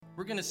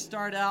We're going to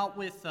start out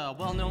with a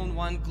well-known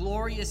one,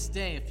 Glorious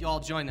Day, if you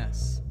all join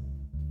us.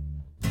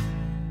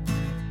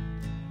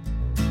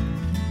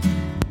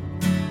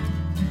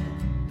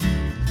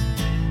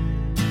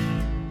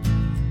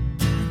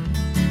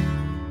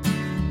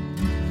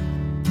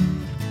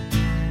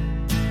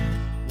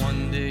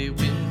 One day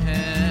when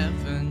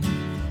heaven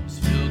was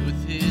filled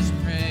with his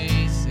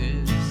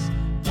praises,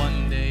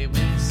 one day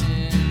when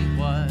sin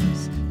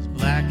was as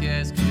black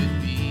as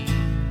could be,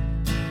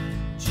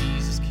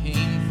 Jesus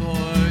came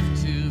forth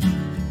to be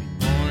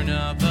born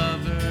of a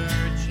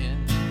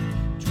virgin,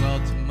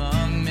 dwelt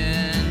among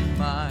men,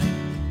 my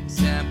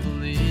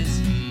example is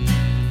he.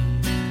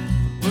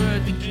 The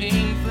Word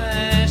became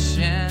flesh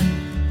and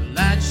the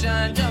light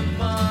shined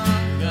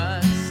among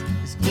us,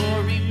 his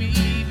glory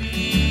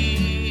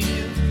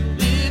revealed.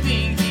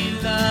 Living he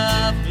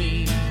loved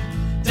me,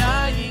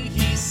 dying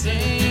he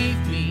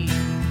saved me,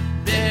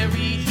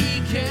 buried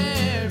he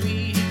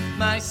carried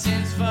my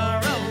sins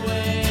far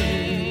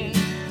away,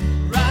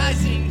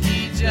 rising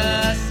he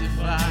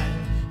justified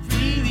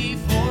freely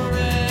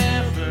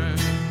forever.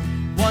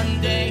 One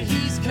day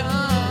he's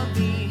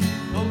coming,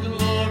 oh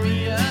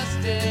glorious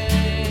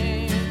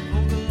day,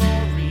 oh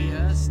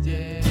glorious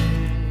day.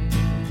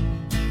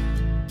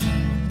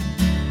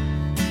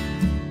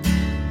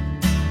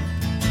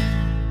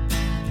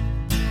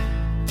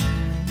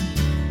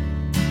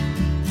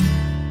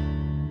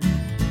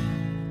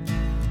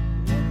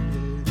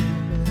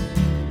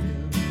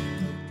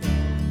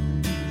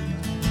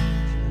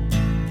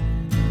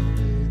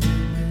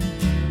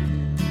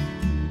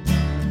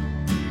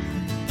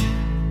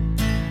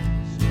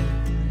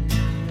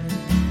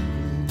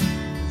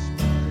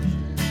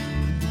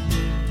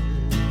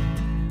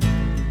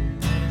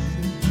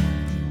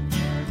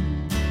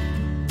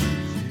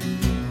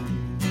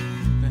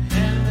 The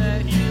hand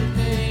that healed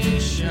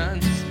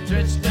nations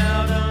stretched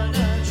out on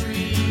a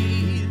tree.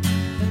 He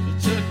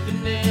took the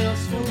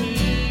nails for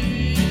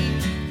me.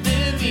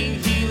 Living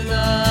he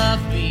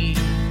loved me,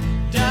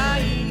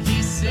 dying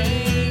he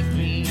saved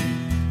me,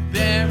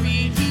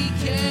 buried he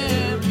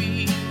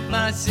carried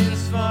my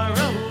sins far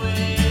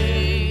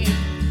away,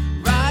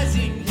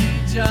 rising he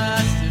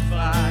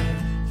justified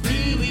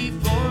freely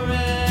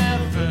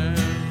forever.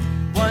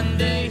 One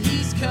day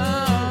he's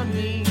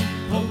coming,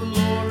 oh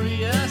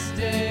glorious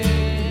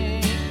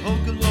day, oh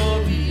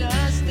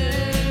glorious day.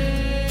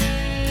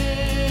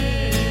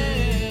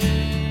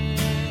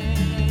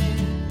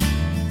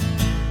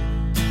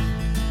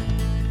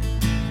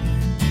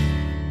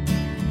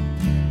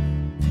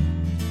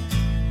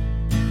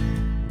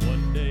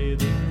 One day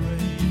the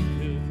grave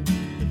could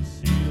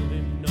conceal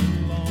him no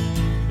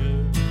longer.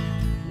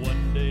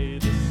 One day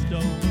the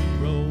stone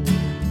rolled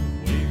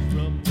away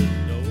from the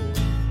door.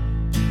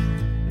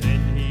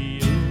 Then he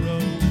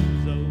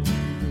arose over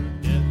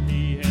death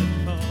he had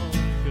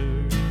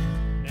conquered.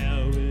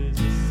 Now is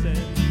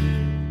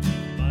ascended,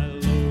 my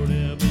Lord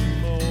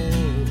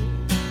evermore.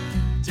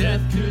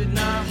 Death could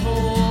not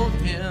hold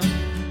him,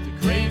 the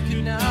grave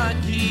could not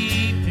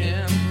keep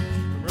him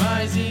from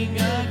rising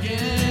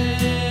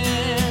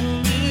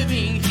again.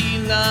 Living he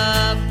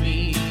loved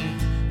me,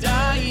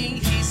 dying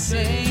he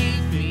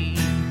saved me,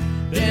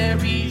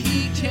 buried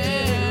he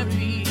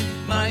carried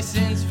my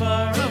sins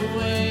far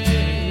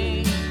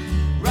away,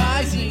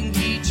 rising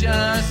he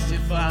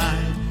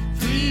justified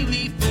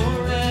freely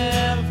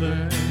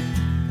forever.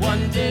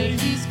 One day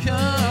he's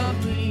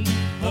coming,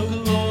 oh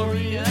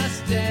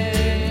glorious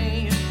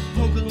day,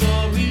 oh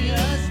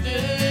glorious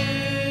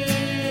day,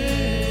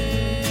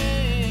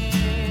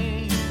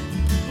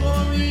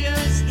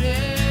 glorious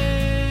day.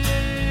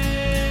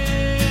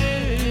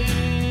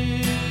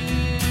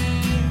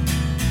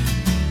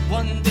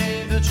 One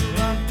day the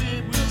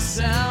trumpet will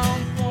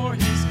sound for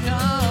his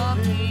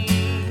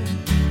coming.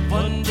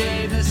 One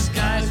day the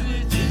skies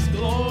with his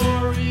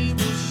glory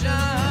will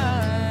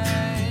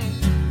shine.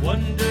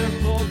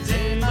 Wonderful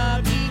day,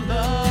 my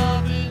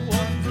beloved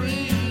one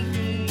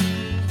bringing.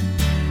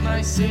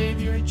 My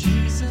Savior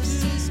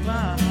Jesus is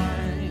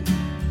mine.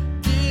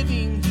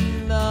 Living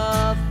he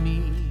loved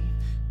me,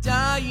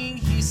 dying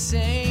he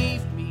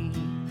saved me,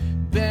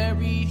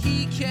 buried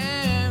he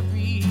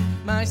carried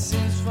my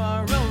sins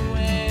far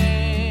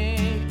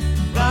away,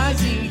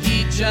 rising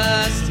he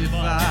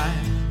justified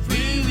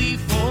freely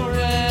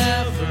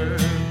forever.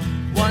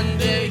 One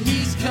day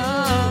he's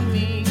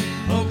coming,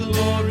 oh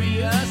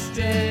glorious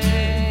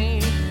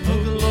day,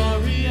 oh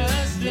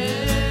glorious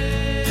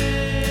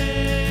day,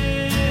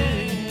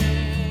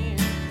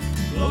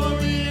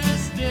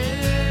 glorious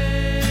day,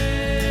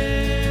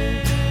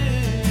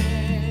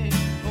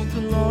 oh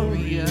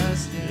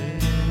glorious day.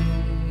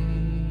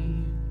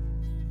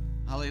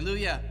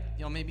 Hallelujah.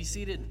 Y'all may be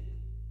seated.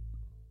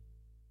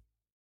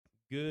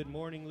 Good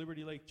morning,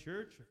 Liberty Lake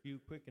Church. A few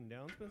quick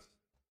announcements.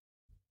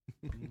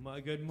 Good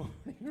morning. Good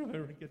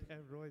to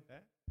have Roy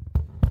back.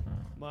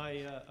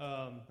 My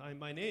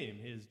name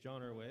is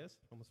John Arwes.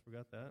 Almost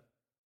forgot that.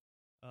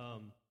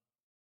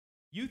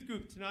 Youth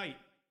group tonight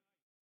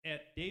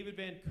at David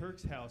Van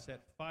Kirk's house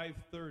at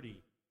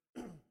 5:30.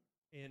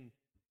 And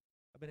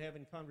I've been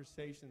having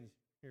conversations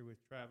here with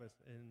Travis,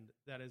 and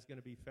that is going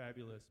to be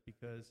fabulous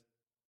because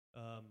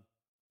I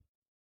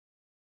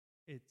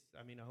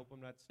hope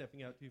I'm not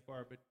stepping out too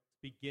far, but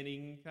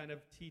beginning kind of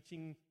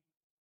teaching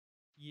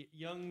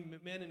young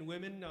men and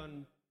women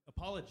on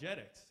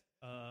apologetics,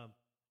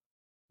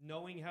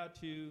 knowing how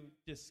to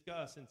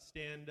discuss and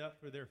stand up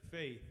for their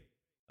faith.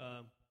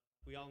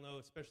 We all know,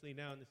 especially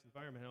now in this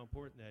environment, how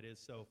important that is.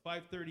 So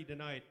 5:30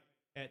 tonight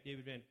at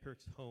David Van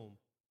Kirk's home.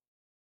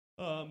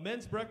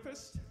 Men's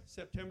breakfast,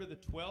 September the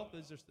 12th.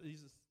 This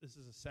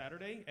is a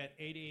Saturday at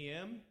 8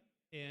 a.m.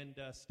 And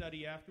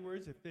study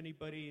afterwards. If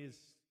anybody is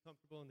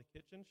comfortable in the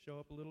kitchen, show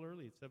up a little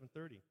early at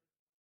 7:30.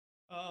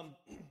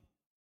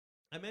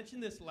 I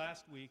mentioned this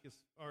last week as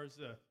far as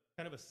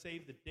kind of a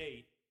save the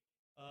date,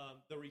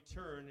 the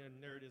return,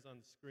 and there it is on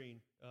the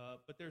screen.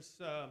 But there's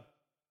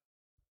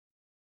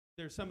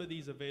some of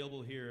these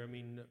available here. I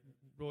mean,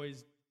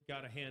 Roy's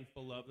got a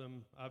handful of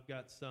them. I've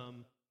got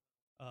some.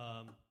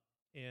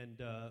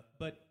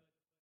 But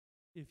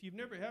if you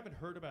haven't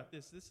heard about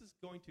this is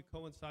going to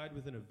coincide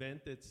with an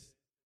event that's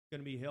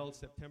going to be held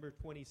September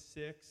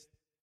 26th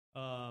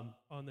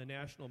on the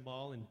National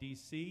Mall in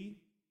D.C.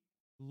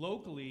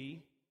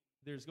 Locally,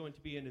 there's going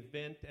to be an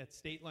event at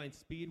State Line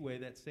Speedway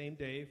that same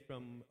day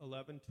from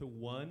 11 to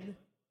 1,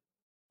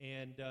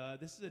 and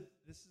this is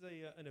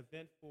an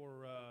event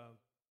for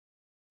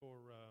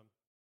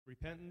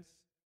repentance,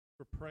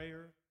 for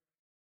prayer,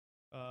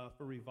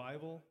 for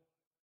revival,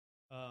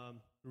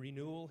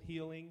 renewal,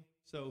 healing.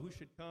 So who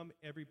should come?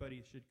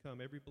 Everybody should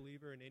come. Every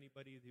believer and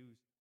anybody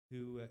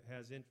who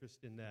has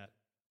interest in that.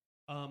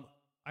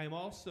 I am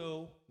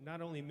also,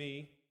 not only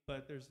me,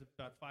 but there's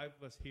about 5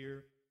 of us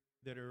here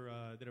that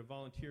are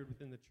volunteered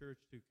within the church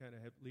to kind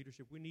of have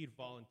leadership. We need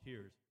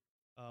volunteers,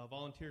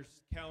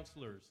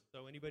 counselors.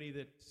 So anybody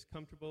that's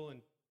comfortable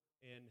and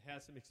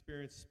has some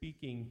experience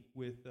speaking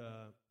with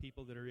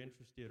people that are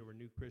interested or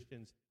new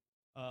Christians,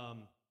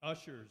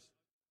 ushers,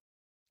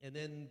 and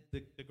then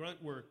the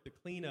grunt work, the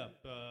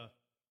cleanup,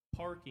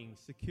 parking,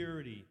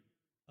 security.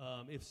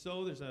 If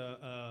so, there's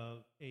a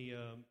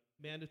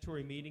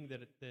mandatory meeting that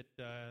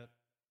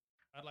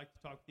I'd like to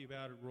talk with you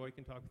about, or Roy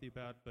can talk with you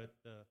about, but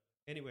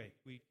anyway,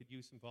 we could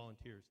use some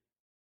volunteers.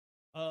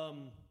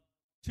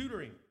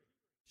 Tutoring,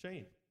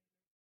 Shane.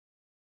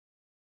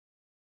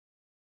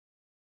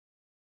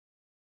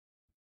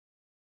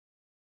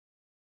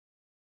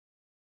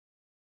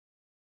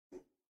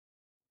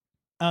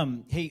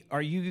 Hey,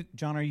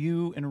 John, are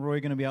you and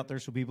Roy going to be out there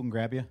so people can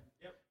grab you?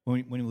 Yep.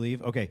 When you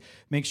leave? Okay.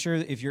 Make sure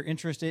that if you're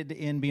interested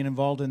in being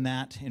involved in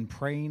that, in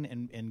praying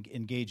and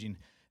engaging,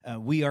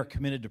 we are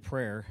committed to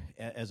prayer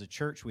as a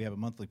church. We have a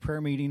monthly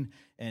prayer meeting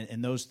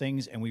and those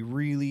things, and we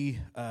really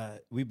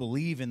we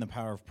believe in the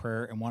power of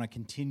prayer and want to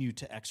continue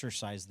to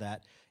exercise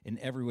that in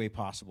every way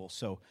possible.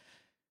 So,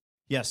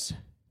 yes.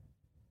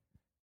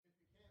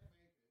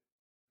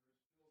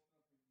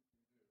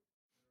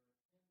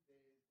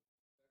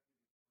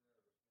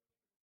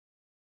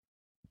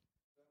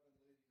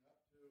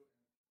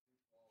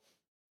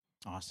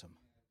 Awesome.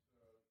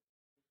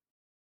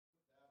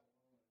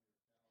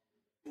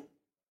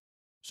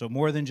 So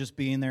more than just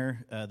being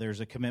there,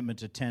 there's a commitment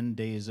to 10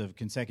 days of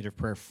consecutive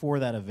prayer for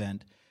that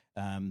event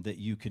that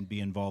you can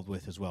be involved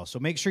with as well. So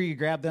make sure you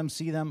grab them,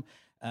 see them,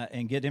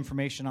 and get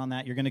information on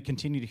that. You're going to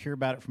continue to hear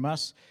about it from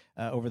us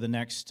over the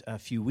next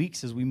few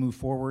weeks as we move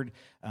forward.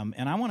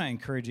 And I want to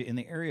encourage you in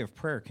the area of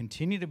prayer,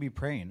 continue to be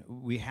praying.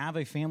 We have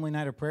a family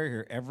night of prayer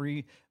here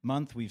every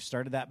month. We've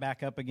started that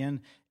back up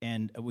again,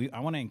 and I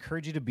want to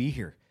encourage you to be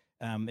here.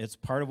 It's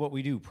part of what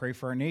we do. Pray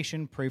for our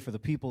nation, pray for the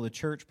people of the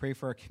church, pray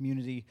for our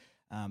community,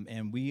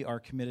 and we are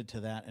committed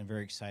to that and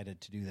very excited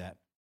to do that.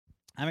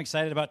 I'm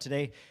excited about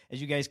today.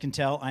 As you guys can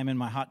tell, I'm in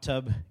my hot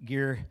tub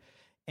gear,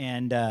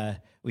 and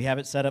we have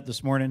it set up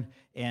this morning,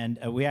 and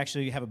we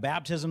actually have a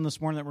baptism this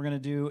morning that we're going to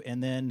do,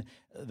 and then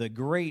the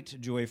great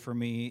joy for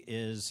me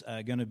is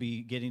going to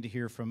be getting to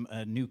hear from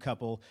a new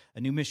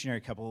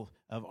missionary couple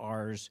of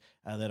ours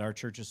that our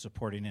church is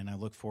supporting, and I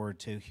look forward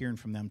to hearing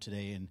from them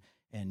today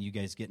and you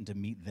guys getting to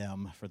meet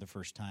them for the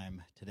first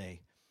time today.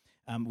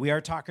 We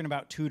are talking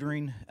about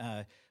tutoring.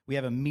 We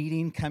have a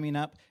meeting coming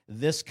up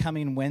this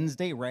coming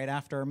Wednesday, right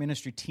after our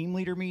ministry team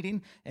leader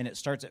meeting, and it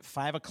starts at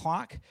 5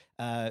 o'clock.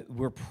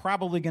 We're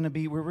going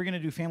to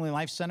do Family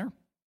Life Center.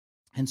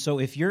 And so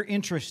if you're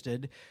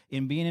interested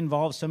in being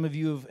involved, some of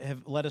you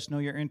have let us know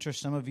your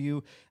interest, some of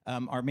you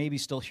are maybe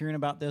still hearing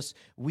about this,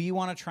 we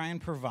want to try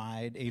and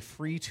provide a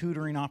free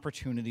tutoring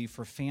opportunity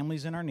for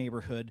families in our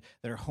neighborhood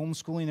that are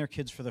homeschooling their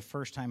kids for the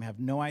first time,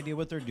 have no idea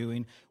what they're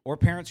doing, or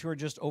parents who are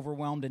just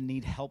overwhelmed and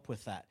need help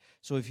with that.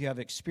 So if you have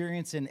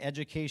experience in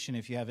education,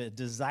 if you have a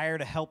desire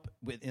to help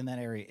in that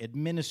area,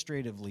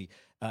 administratively,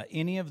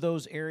 any of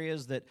those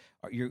areas that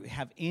you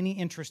have any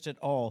interest at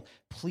all,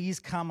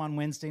 please come on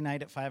Wednesday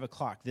night at 5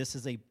 o'clock. This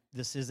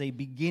is a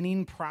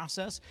beginning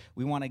process.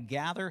 We want to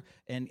gather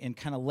and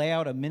kind of lay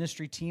out a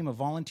ministry team, a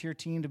volunteer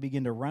team to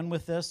begin to run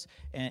with this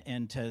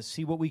and to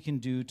see what we can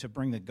do to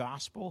bring the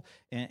gospel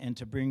and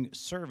to bring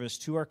service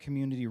to our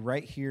community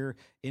right here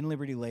in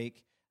Liberty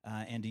Lake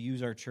and to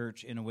use our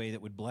church in a way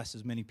that would bless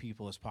as many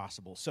people as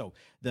possible. So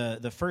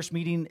the first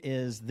meeting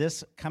is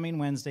this coming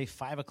Wednesday,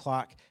 5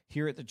 o'clock,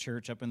 here at the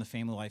church up in the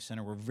Family Life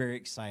Center. We're very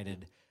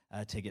excited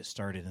to get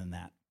started in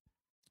that.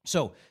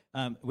 So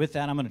with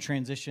that, I'm going to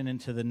transition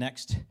into the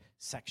next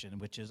section,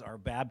 which is our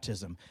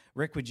baptism.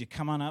 Rick, would you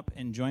come on up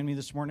and join me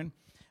this morning?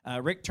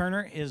 Rick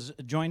Turner has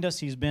joined us.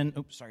 He's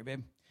been, sorry,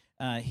 babe.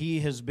 He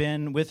has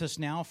been with us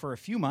now for a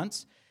few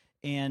months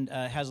and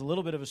has a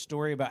little bit of a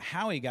story about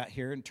how he got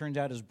here. And it turns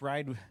out his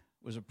bride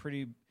was a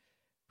pretty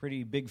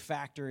big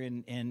factor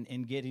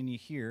in getting you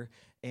here.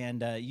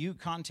 And you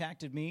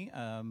contacted me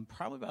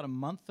probably about a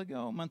month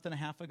and a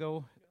half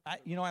ago. I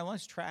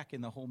lost track in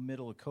the whole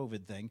middle of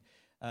COVID thing.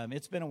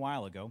 It's been a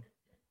while ago.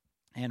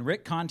 And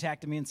Rick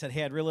contacted me and said,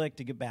 hey, I'd really like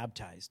to get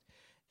baptized.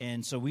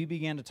 And so we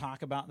began to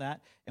talk about that.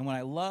 And what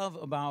I love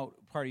about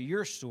part of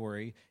your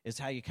story is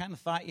how you kind of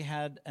thought you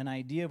had an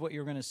idea of what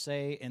you were going to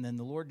say, and then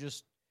the Lord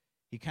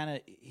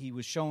he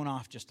was showing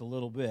off just a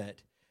little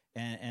bit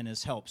and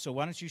his help. So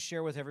why don't you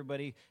share with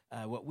everybody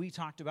what we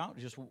talked about,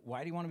 just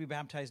why do you want to be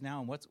baptized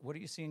now, and what are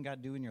you seeing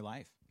God do in your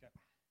life? Okay.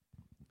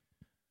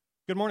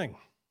 Good morning.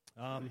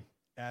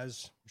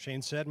 As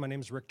Shane said, my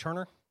name is Rick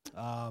Turner.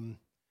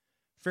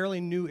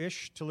 Fairly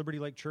new-ish to Liberty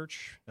Lake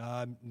Church,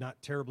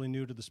 not terribly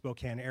new to the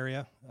Spokane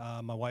area.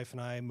 My wife and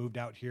I moved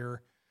out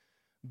here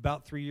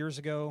about 3 years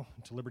ago,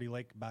 to Liberty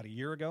Lake about a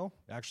year ago,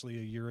 actually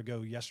a year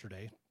ago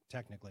yesterday,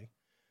 technically.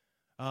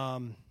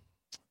 The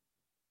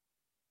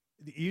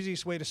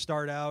easiest way to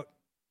start out,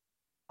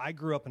 I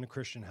grew up in a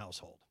Christian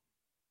household,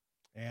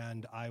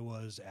 and I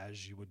was,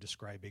 as you would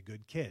describe, a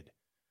good kid.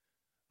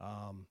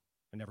 I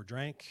never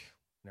drank,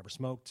 never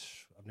smoked,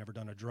 I've never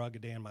done a drug a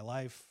day in my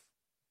life.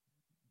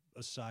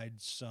 Aside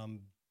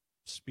some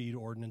speed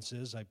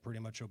ordinances, I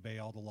pretty much obey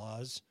all the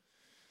laws.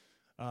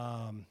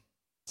 But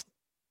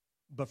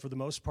for the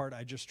most part,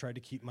 I just tried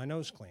to keep my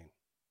nose clean.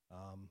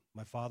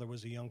 My father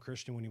was a young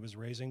Christian when he was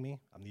raising me.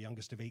 I'm the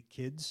youngest of 8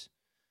 kids,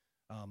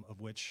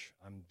 of which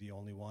I'm the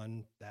only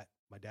one that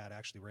my dad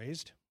actually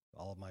raised.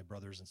 All of my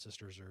brothers and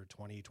sisters are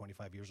 20,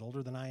 25 years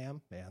older than I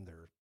am, and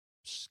they're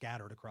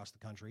scattered across the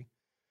country.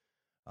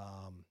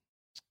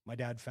 My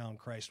dad found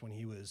Christ when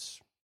he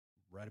was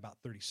right about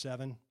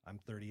 37. I'm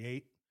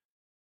 38.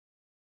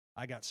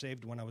 I got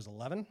saved when I was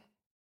 11,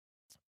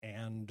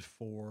 and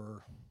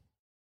for,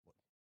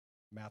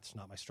 math's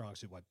not my strong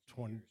suit,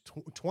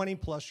 20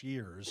 plus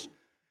years,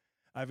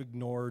 I've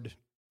ignored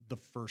the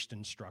first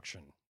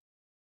instruction,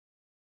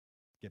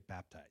 get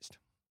baptized.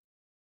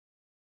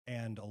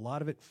 And a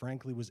lot of it,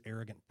 frankly, was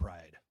arrogant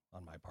pride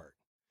on my part.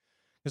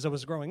 Because I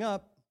was growing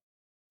up,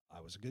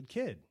 I was a good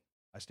kid.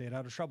 I stayed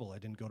out of trouble. I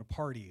didn't go to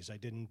parties. I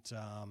didn't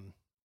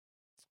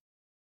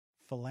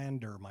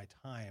philander my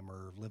time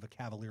or live a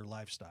cavalier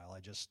lifestyle. I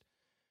just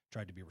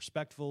tried to be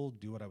respectful,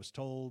 do what I was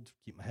told,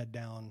 keep my head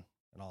down,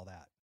 and all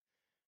that.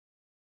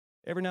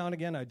 Every now and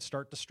again, I'd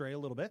start to stray a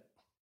little bit,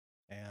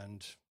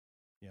 and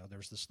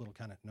there's this little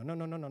kind of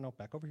no,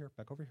 back over here,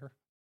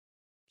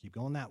 keep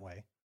going that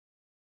way.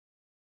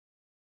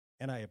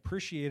 And I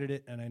appreciated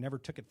it, and I never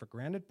took it for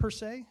granted per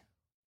se,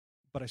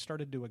 but I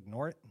started to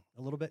ignore it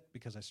a little bit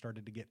because I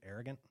started to get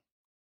arrogant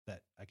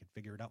that I could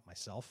figure it out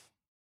myself.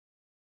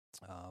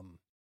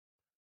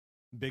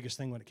 Biggest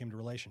thing when it came to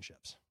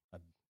relationships.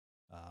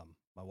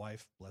 My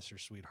wife, bless her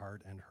sweet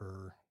heart and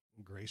her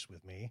grace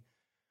with me,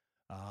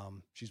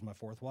 she's my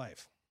 4th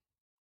wife.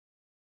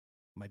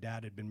 My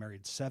dad had been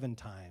married 7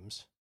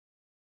 times,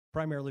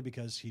 primarily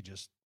because he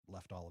just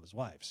left all of his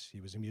wives. He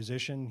was a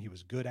musician, he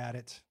was good at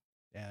it,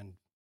 and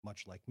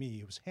much like me,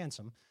 he was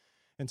handsome.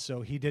 And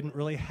so he didn't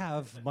really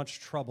have much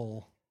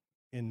trouble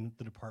in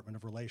the department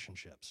of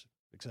relationships,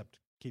 except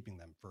keeping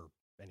them for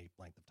any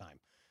length of time.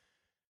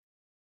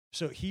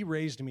 So he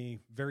raised me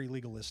very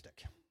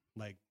legalistic.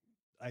 Like,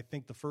 I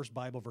think the first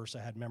Bible verse I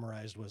had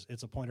memorized was,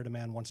 it's appointed a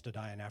man once to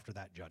die, and after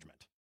that,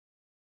 judgment.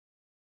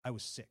 I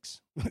was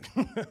 6.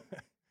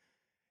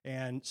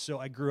 And so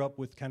I grew up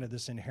with kind of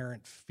this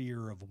inherent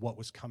fear of what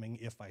was coming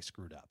if I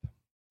screwed up.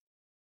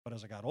 But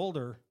as I got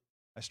older,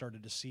 I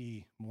started to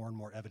see more and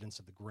more evidence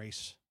of the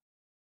grace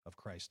of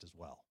Christ as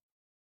well.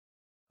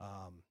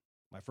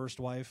 My first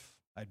wife,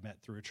 I'd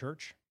met through a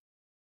church.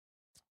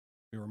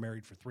 We were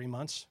married for 3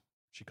 months.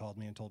 She called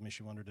me and told me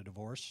she wanted a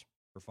divorce.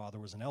 Her father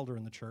was an elder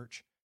in the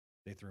church.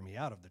 They threw me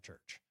out of the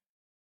church.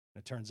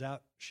 And it turns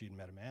out she'd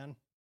met a man.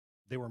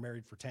 They were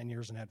married for 10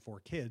 years and had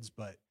 4 kids,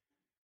 but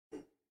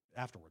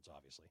afterwards,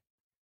 obviously.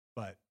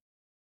 But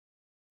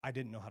I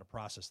didn't know how to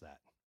process that.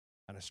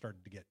 And I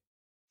started to get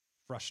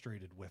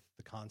frustrated with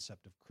the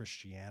concept of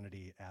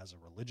Christianity as a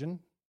religion.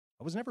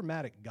 I was never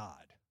mad at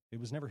God. It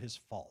was never his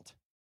fault.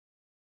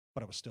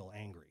 But I was still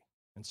angry.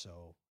 And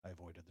so I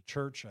avoided the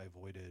church. I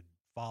avoided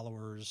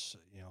followers.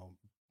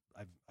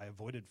 I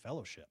avoided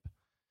fellowship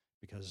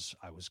because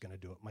I was going to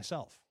do it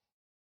myself,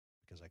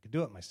 because I could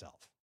do it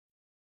myself.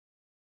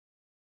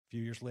 A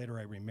few years later,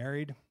 I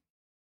remarried,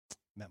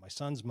 met my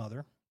son's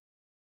mother.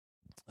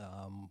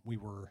 We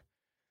were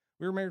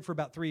married for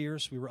about 3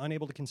 years. We were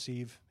unable to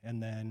conceive,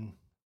 and then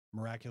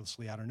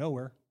miraculously out of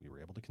nowhere, we were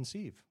able to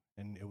conceive.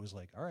 And it was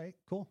like, all right,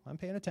 cool, I'm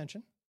paying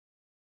attention.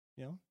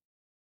 You know,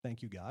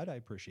 thank you, God, I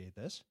appreciate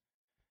this.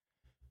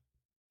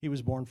 He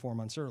was born 4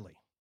 months early.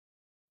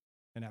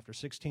 And after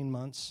 16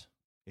 months,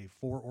 a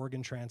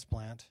 4-organ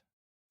transplant,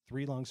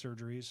 3 lung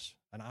surgeries,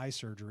 an eye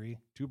surgery,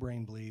 2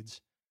 brain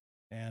bleeds,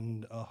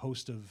 and a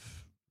host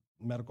of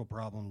medical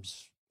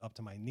problems up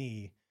to my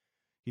knee,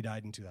 he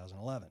died in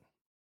 2011.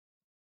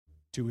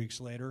 2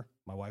 weeks later,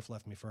 my wife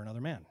left me for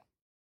another man.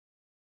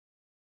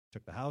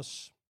 Took the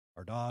house,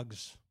 our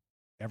dogs,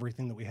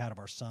 everything that we had of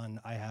our son.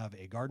 I have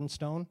a garden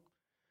stone,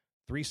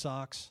 3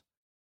 socks,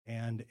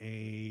 and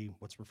a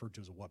what's referred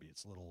to as a wubby.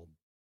 It's a little,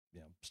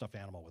 stuffed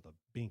animal with a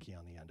binky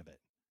on the end of it.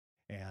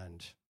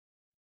 And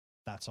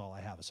that's all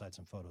I have aside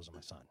some photos of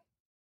my son.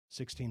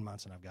 16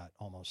 months, and I've got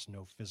almost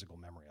no physical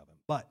memory of him.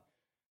 But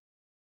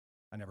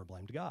I never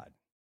blamed God.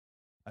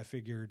 I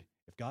figured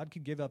if God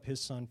could give up his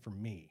son for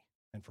me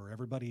and for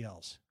everybody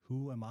else,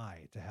 who am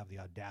I to have the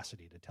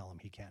audacity to tell him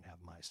he can't have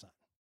my son,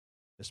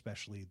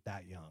 especially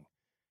that young?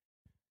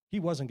 He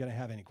wasn't going to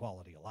have any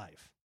quality of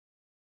life.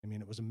 I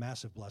mean, it was a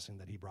massive blessing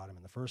that he brought him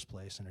in the first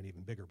place, and an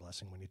even bigger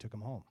blessing when he took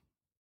him home.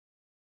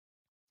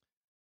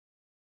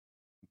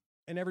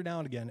 And every now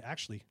and again,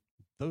 actually,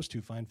 those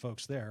 2 fine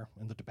folks there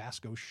in the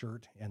Tabasco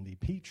shirt and the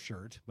peach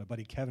shirt, my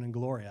buddy Kevin and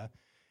Gloria,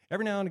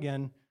 every now and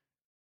again,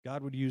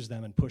 God would use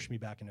them and push me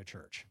back into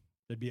church.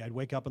 I'd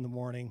wake up in the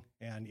morning,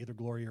 and either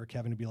Gloria or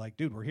Kevin would be like,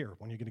 dude, we're here.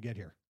 When are you going to get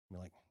here? I'd be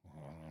like,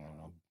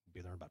 I'll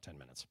be there in about 10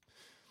 minutes.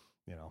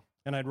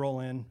 And I'd roll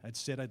in, I'd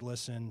sit, I'd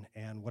listen,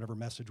 and whatever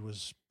message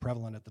was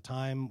prevalent at the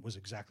time was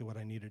exactly what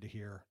I needed to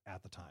hear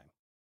at the time.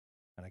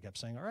 And I kept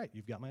saying, all right,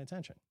 you've got my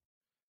attention.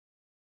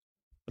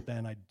 But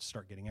then I'd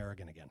start getting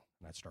arrogant again,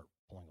 and I'd start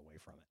pulling away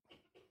from it.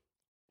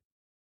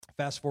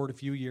 Fast forward a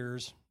few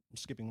years, I'm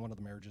skipping one of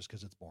the marriages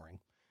because it's boring.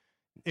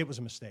 It was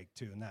a mistake,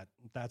 too, and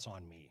that's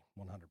on me,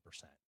 100%.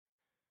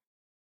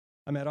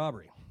 I met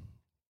Aubrey.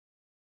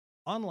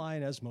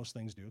 Online, as most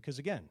things do, because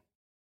again,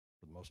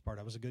 for the most part,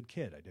 I was a good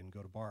kid. I didn't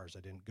go to bars. I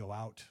didn't go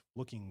out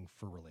looking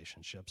for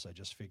relationships. I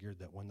just figured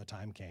that when the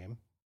time came,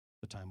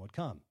 the time would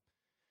come.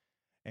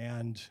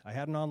 And I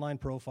had an online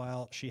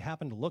profile. She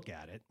happened to look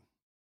at it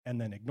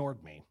and then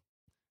ignored me.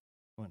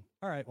 I went,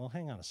 all right, well,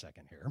 hang on a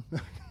second here.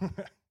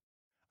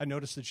 I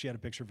noticed that she had a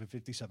picture of a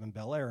 57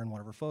 Bel Air in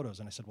one of her photos.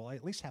 And I said, well, I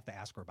at least have to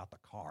ask her about the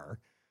car.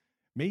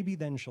 Maybe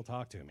then she'll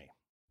talk to me.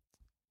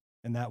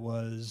 And that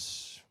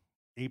was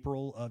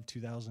April of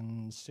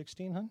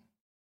 2016, huh?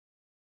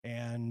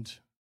 And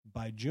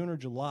by June or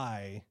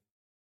July,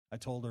 I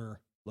told her,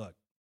 look,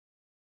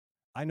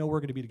 I know we're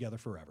going to be together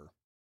forever,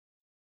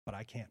 but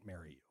I can't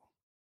marry you.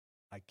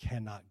 I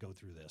cannot go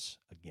through this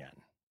again.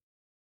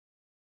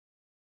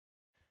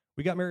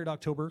 We got married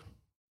October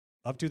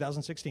of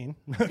 2016,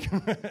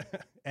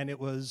 and it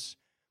was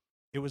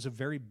a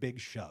very big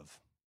shove.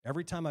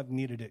 Every time I've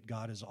needed it,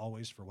 God has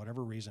always, for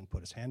whatever reason,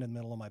 put his hand in the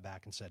middle of my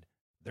back and said,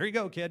 there you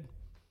go, kid.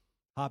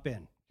 Hop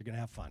in. You're going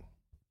to have fun.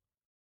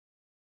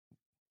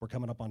 We're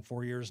coming up on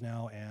 4 years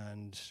now,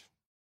 and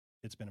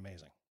it's been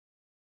amazing.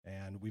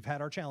 And we've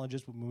had our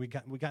challenges. We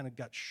kind of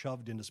got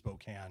shoved into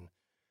Spokane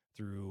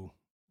through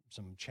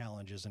some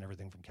challenges and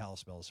everything from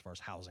Kalispell as far as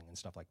housing and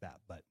stuff like that.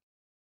 But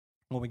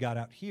when we got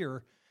out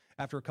here,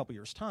 after a couple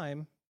years'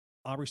 time,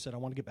 Aubrey said, I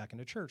want to get back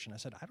into church. And I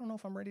said, I don't know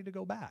if I'm ready to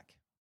go back.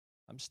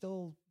 I'm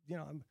still,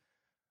 I'm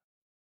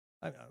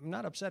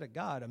not upset at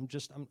God. I'm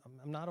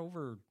not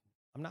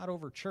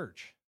over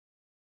church,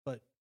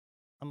 but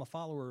I'm a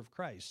follower of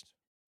Christ,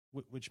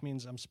 which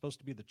means I'm supposed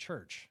to be the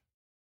church.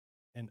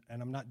 And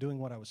I'm not doing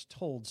what I was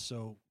told,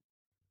 so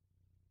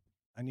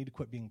I need to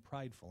quit being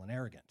prideful and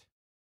arrogant.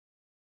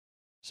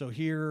 So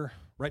here,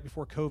 right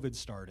before COVID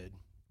started,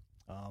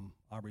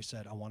 Aubrey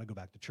said, I want to go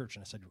back to church.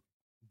 And I said,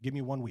 give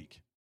me 1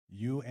 week.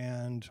 You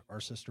and our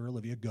sister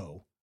Olivia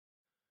go.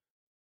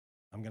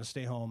 I'm going to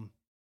stay home.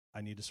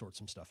 I need to sort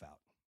some stuff out.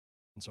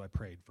 And so I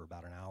prayed for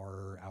about an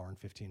hour and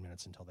 15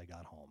 minutes until they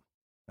got home.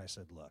 And I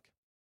said, look,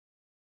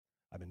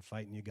 I've been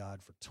fighting you,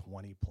 God, for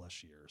 20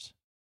 plus years.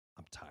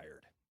 I'm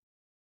tired.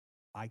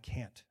 I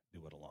can't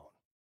do it alone.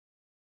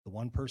 The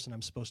one person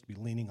I'm supposed to be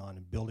leaning on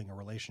and building a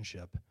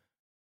relationship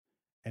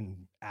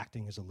and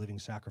acting as a living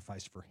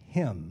sacrifice for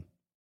him,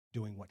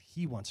 doing what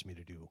he wants me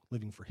to do,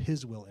 living for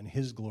his will and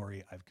his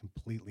glory, I've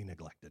completely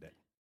neglected it.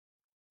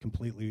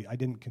 Completely. I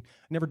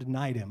never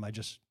denied him. I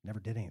just never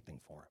did anything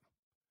for him.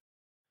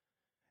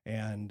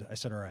 And I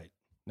said, all right,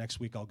 next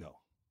week I'll go.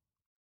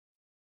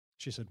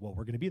 She said, well,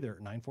 we're going to be there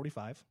at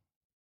 9:45.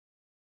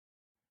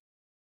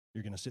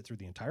 You're going to sit through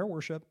the entire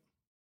worship,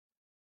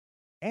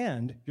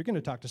 and you're going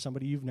to talk to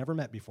somebody you've never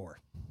met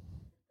before.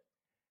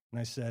 And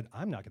I said,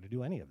 I'm not going to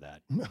do any of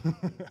that.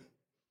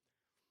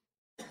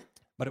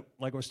 But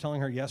like I was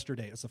telling her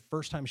yesterday, it's the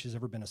first time she's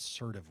ever been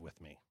assertive with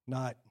me.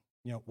 Not,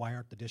 why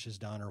aren't the dishes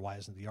done or why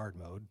isn't the yard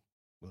mowed?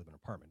 We live in an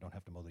apartment, don't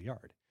have to mow the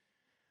yard.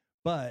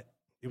 But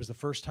it was the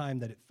first time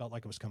that it felt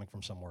like it was coming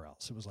from somewhere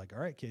else. It was like,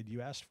 all right, kid, you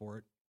asked for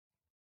it.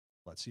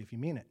 Let's see if you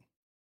mean it.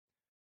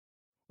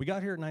 We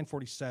got here at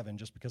 9:47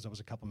 just because I was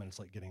a couple minutes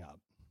late getting up.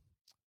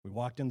 We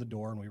walked in the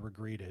door and we were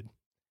greeted.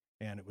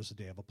 and it was the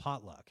day of a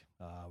potluck.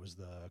 It was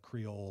the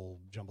Creole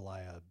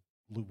Jambalaya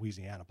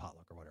Louisiana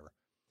potluck or whatever.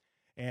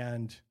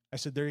 And I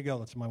said, there you go,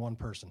 that's my one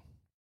person.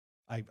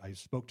 I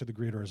spoke to the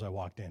greeter as I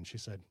walked in. She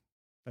said,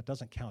 that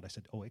doesn't count. I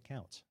said, oh, it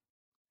counts.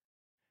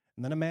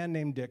 And then a man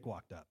named Dick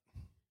walked up.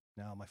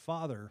 Now, my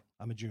father,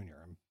 I'm a junior.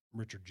 I'm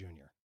Richard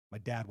Jr. My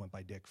dad went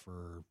by Dick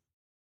for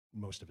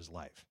most of his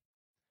life.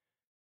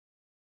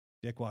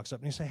 Dick walks up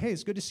and he said, hey,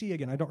 it's good to see you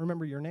again. I don't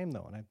remember your name,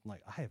 though. And I'm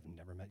like, I have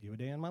never met you a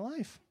day in my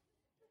life.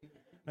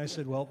 And I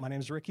said, well, my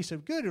name's Rick. He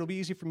said, good, it'll be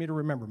easy for me to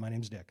remember. My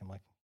name's Dick. I'm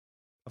like,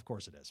 of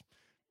course it is.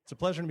 It's a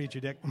pleasure to meet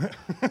you, Dick.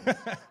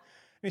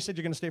 And he said,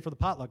 you're going to stay for the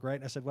potluck, right?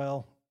 And I said,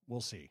 well,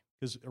 we'll see.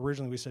 Because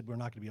originally we said we're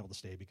not going to be able to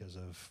stay because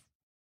of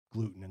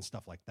gluten and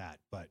stuff like that.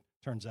 But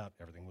turns out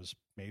everything was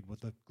made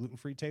with a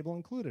gluten-free table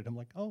included. I'm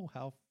like, oh,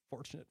 how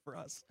fortunate for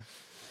us.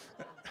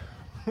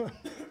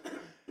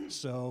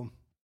 So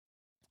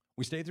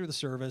we stayed through the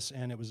service,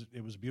 and it was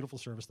a beautiful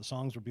service. The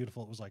songs were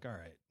beautiful. It was like, all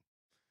right.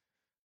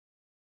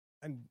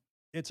 And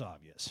it's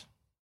obvious.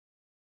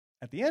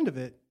 At the end of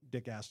it,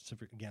 Dick asked if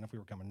we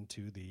were coming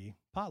to the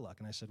potluck.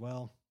 And I said,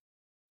 well,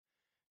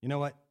 you know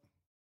what?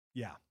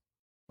 Yeah,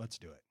 let's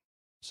do it.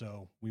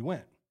 So we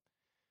went.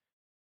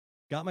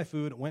 Got my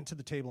food, went to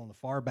the table in the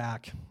far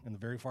back, in the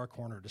very far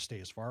corner to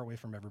stay as far away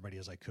from everybody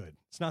as I could.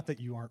 It's not that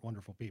you aren't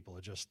wonderful people.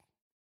 It's just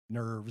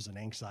nerves and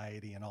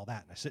anxiety and all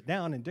that. And I sit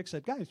down, and Dick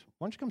said, guys,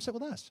 why don't you come sit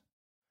with us?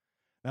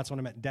 And that's when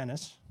I met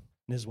Dennis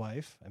and his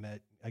wife.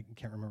 I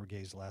can't remember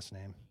Gay's last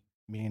name,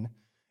 Mean.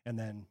 And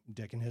then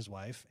Dick and his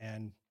wife.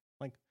 And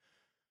like,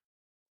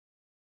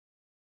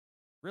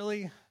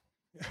 really?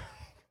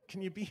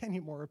 Can you be any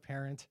more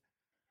apparent?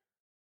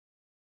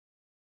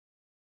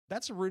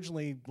 That's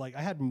originally, like,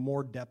 I had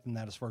more depth than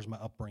that as far as my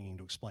upbringing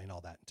to explain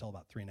all that until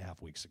about 3.5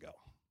 weeks ago.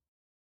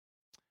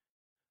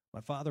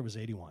 My father was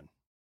 81.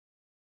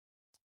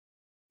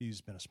 He's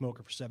been a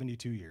smoker for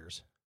 72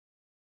 years.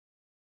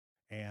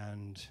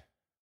 And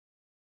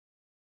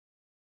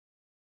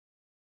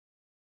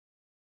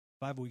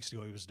 5 weeks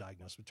ago, he was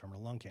diagnosed with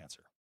terminal lung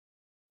cancer.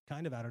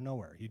 Kind of out of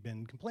nowhere. He'd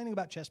been complaining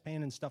about chest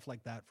pain and stuff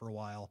like that for a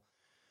while,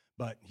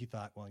 but he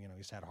thought, well,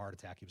 he's had a heart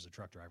attack. He was a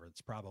truck driver.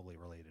 It's probably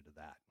related to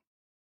that.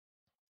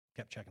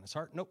 Kept checking his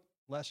heart. Nope,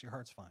 Les, your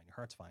heart's fine. Your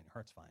heart's fine. Your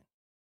heart's fine.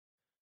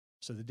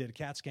 So they did a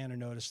CAT scan and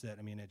noticed that,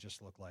 it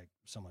just looked like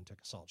someone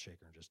took a salt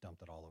shaker and just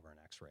dumped it all over an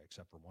x-ray,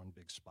 except for one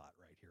big spot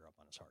right here up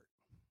on his heart,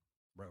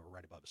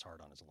 right above his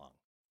heart on his lung.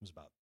 It was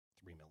about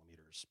 3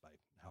 millimeters by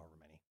however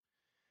many.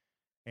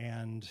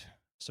 And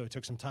so he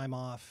took some time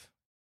off,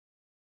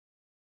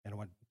 and I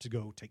went to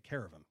go take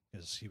care of him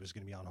because he was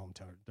going to be on home.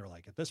 They're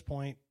like, at this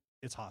point,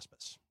 it's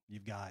hospice.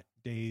 You've got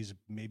days,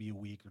 maybe a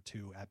week or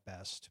two at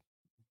best.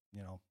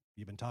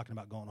 You've been talking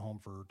about going home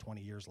for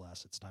 20 years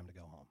less. It's time to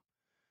go home.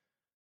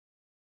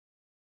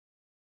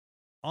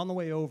 On the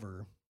way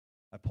over,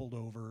 I pulled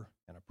over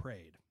and I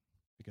prayed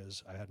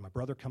because I had my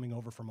brother coming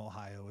over from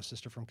Ohio, a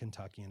sister from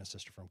Kentucky, and a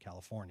sister from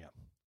California.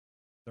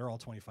 They're all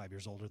 25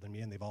 years older than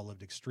me, and they've all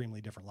lived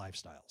extremely different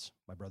lifestyles.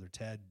 My brother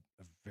Ted,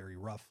 a very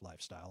rough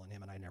lifestyle, and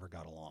him and I never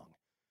got along.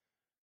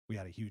 We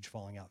had a huge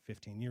falling out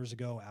 15 years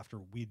ago after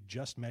we'd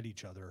just met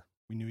each other.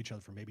 We knew each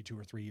other for maybe 2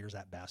 or 3 years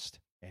at best,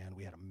 and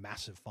we had a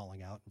massive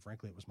falling out, and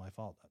frankly, it was my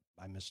fault.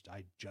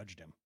 I judged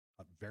him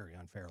very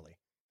unfairly.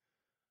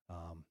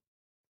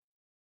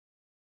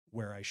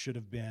 Where I should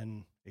have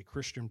been a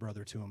Christian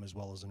brother to him as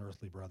well as an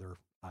earthly brother,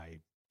 I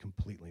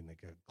completely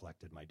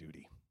neglected my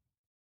duty.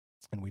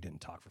 And we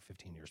didn't talk for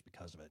 15 years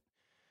because of it.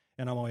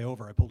 And on my way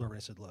over, I pulled over and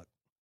I said, look,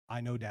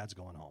 I know Dad's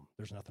going home.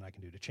 There's nothing I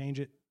can do to change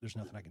it. There's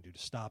nothing I can do to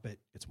stop it.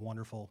 It's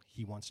wonderful.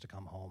 He wants to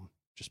come home.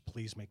 Just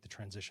please make the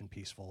transition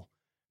peaceful.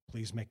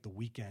 Please make the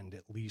weekend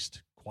at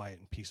least quiet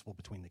and peaceful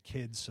between the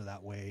kids so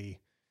that way,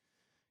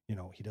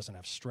 he doesn't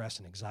have stress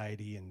and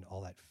anxiety and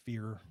all that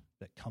fear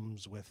that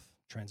comes with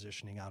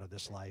transitioning out of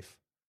this life.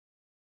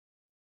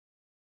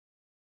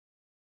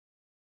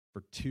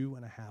 For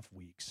 2.5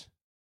 weeks,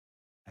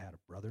 I had a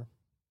brother.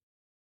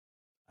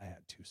 I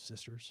had 2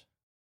 sisters.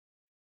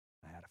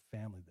 I had a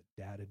family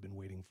that Dad had been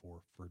waiting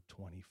for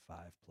 25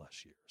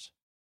 plus years.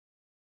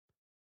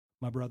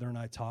 My brother and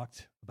I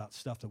talked about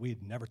stuff that we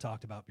had never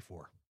talked about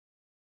before.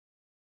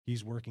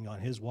 He's working on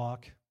his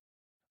walk.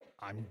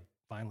 I'm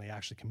finally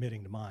actually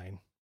committing to mine.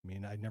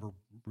 I never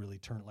really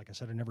turned, like I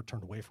said, I never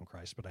turned away from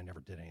Christ, but I never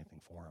did anything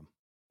for him.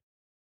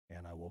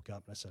 And I woke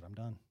up and I said, I'm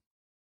done.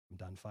 I'm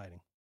done fighting.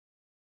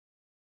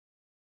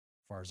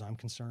 As far as I'm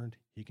concerned,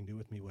 he can do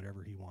with me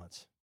whatever he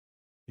wants.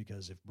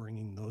 Because if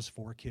bringing those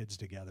 4 kids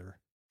together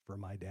for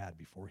my dad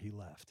before he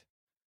left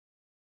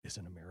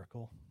isn't a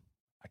miracle,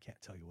 I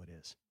can't tell you what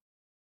is.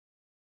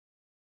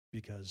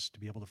 Because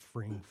to be able to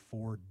bring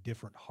 4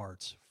 different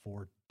hearts,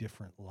 4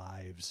 different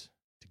lives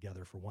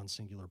together for one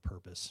singular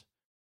purpose,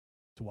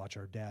 to watch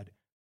our dad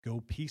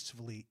go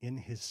peacefully in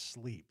his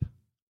sleep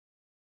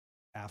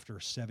after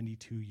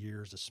 72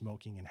 years of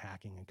smoking and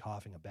hacking and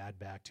coughing, a bad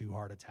back, 2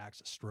 heart attacks,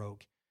 a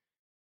stroke,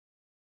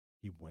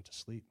 he went to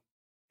sleep.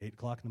 8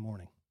 o'clock in the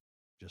morning,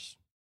 just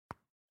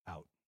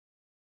out.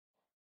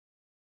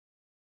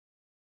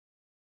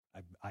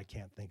 I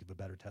can't think of a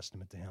better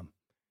testament to him.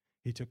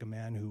 He took a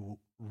man who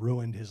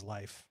ruined his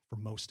life for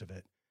most of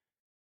it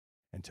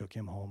and took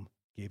him home,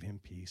 gave him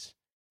peace,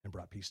 and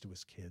brought peace to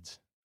his kids.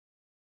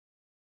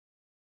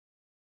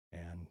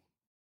 And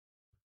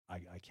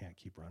I can't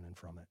keep running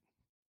from it.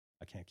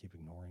 I can't keep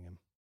ignoring him.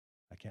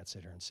 I can't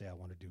sit here and say I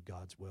want to do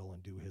God's will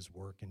and do his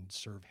work and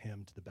serve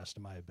him to the best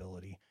of my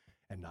ability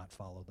and not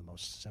follow the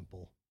most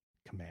simple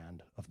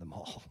command of them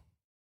all.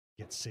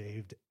 Get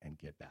saved and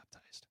get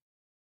baptized.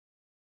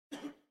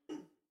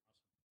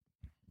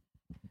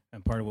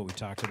 And part of what we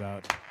talked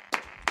about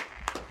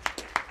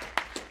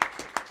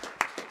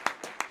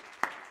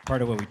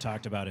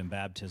in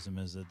baptism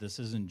is that this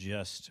isn't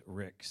just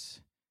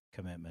Rick's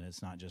commitment.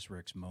 It's not just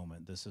Rick's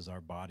moment. This is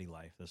our body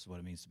life. This is what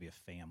it means to be a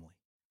family.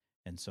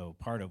 And so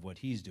part of what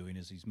he's doing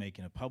is he's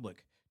making a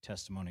public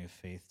testimony of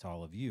faith to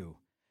all of you.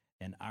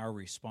 And our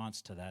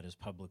response to that is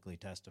publicly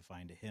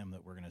testifying to him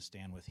that we're going to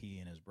stand with he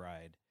and his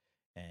bride,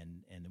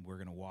 and we're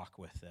going to walk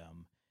with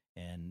them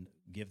and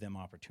give them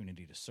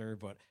opportunity to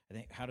serve. What I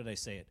think, how did I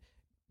say it?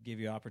 Give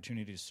you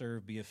opportunity to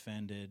serve, be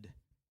offended,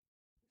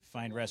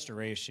 find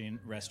restoration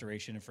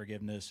and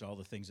forgiveness, all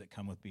the things that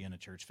come with being a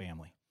church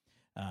family.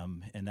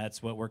 And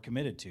that's what we're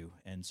committed to.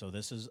 And so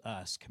this is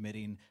us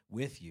committing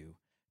with you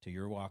to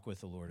your walk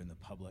with the Lord in the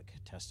public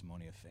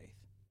testimony of faith.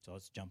 So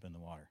let's jump in the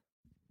water.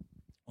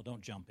 Well,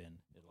 don't jump in.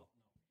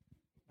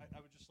 I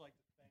would just like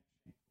to thank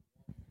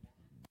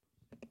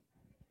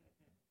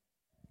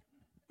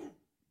Shane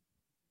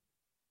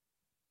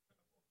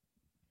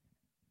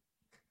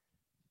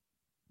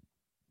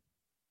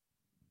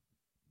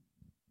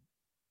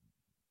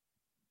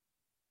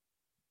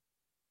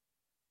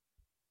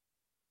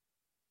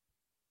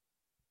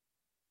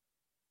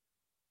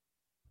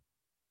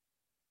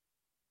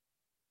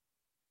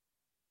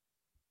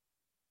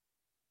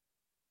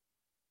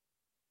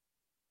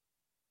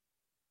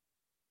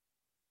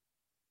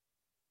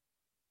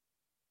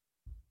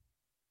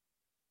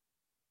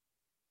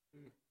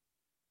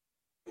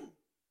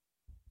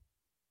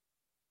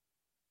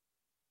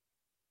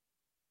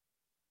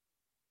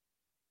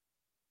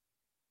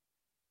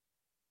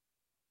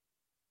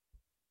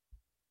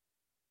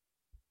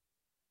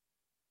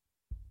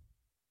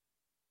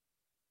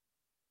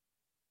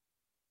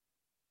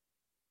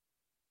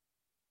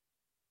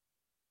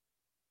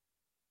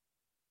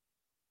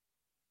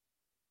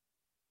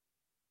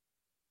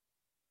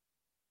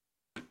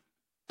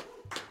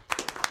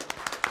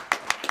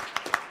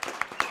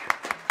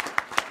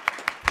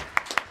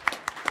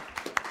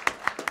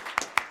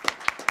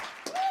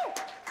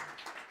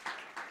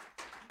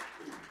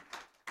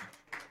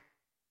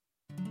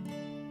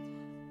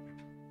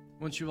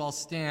Won't you all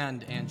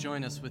stand and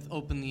join us with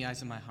Open the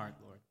Eyes of My Heart,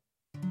 Lord?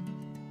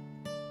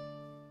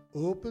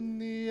 Open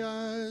the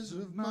eyes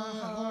of my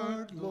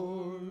heart,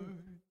 Lord.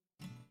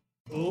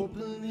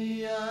 Open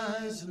the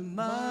eyes of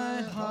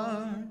my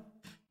heart.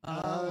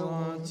 I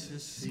want to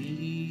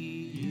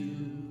see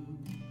you.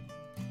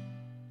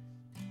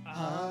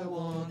 I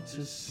want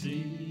to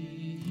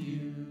see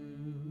you.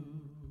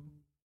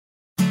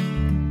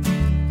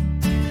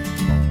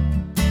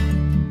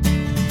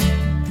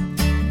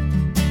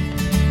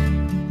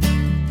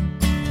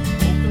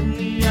 Open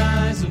the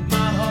eyes of my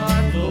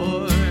heart,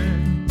 Lord.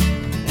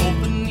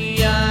 Open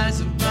the eyes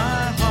of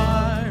my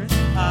heart.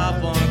 I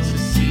want to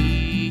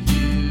see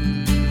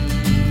you.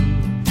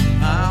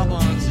 I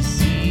want to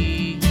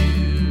see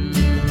you.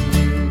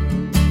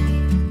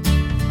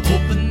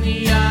 Open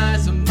the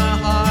eyes of my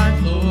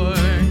heart, Lord.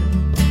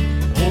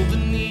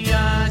 Open the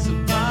eyes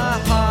of my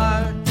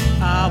heart.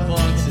 I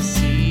want to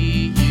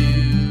see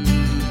you.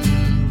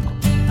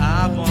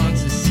 I want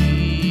to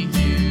see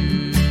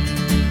you.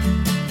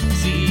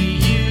 See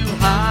you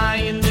high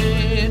and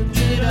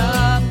lifted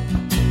up,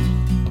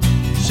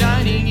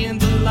 shining in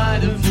the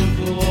light of your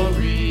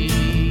glory.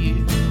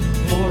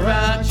 Pour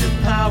out your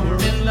power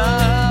and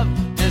love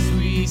as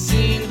we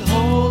sing,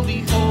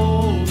 holy,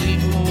 holy,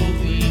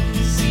 holy.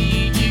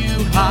 See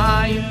you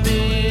high and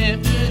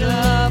lifted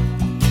up,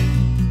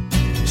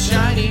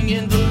 shining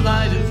in the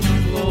light of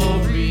your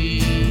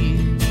glory.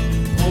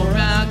 Pour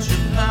out your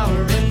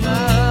power and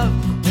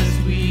love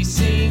as we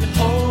sing,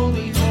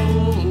 holy,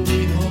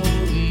 holy,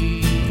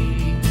 holy.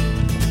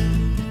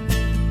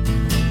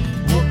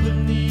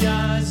 Open the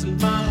eyes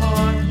of my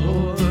heart,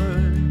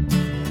 Lord.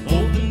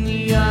 Open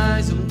the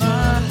eyes of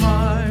my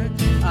heart.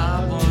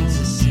 I want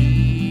to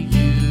see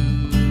you.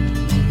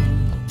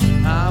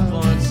 I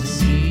want to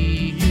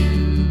see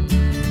you.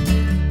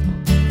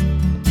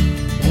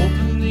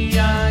 Open the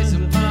eyes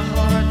of my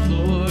heart,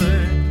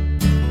 Lord.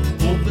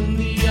 Open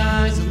the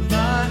eyes of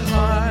my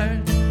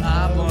heart.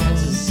 I want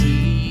to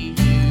see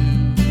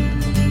you.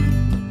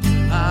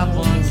 I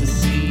want to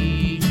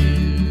see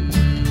you.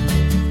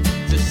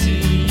 To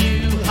see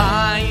you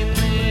high and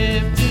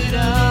lifted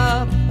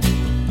up,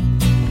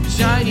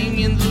 shining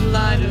in the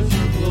light of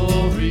your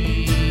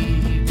glory.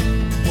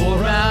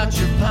 Pour out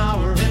your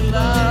power and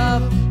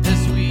love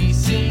as we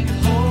sing,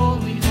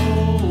 holy,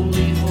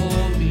 holy,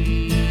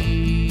 holy.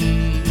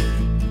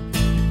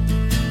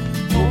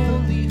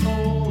 Holy,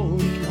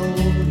 holy,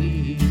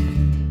 holy.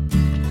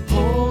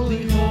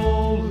 Holy,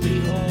 holy,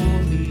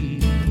 holy.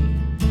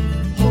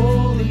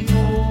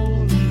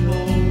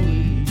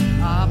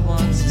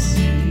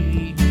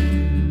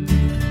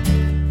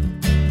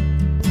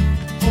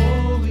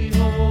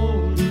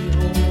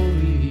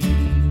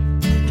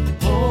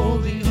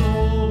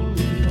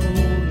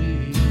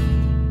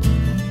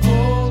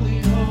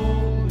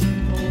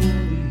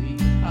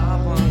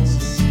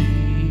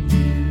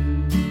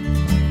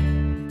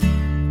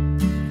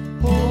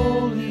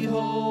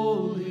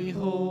 holy,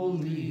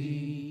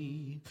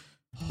 holy,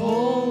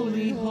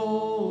 holy,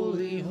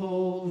 holy,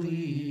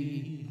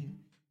 holy,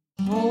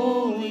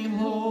 holy,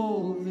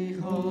 holy,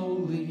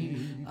 holy,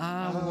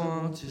 I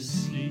want to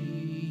see you.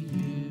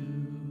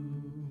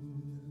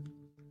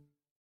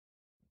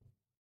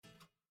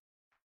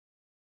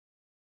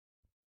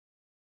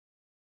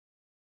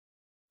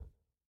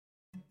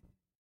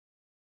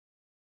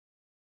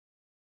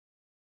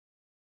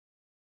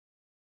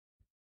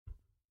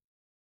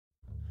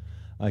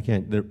 I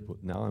can't.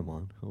 Now I'm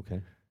on. Okay.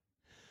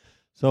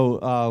 So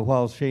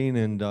while Shane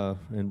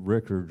and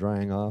Rick are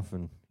drying off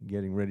and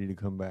getting ready to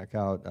come back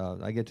out,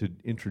 I get to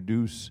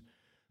introduce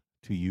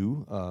to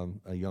you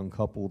a young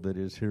couple that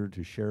is here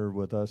to share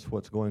with us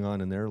what's going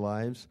on in their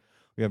lives.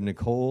 We have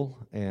Nicole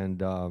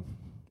and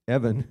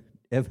Evan.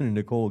 Evan and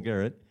Nicole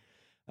Garrett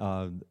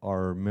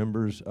are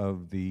members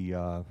of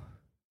the.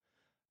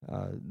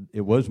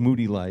 It was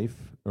Moody Life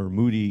or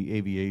Moody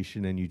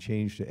Aviation, and you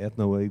changed to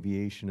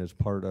Ethno-Aviation as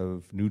part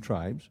of New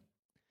Tribes.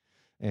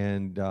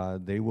 And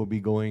they will be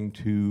going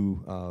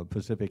to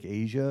Pacific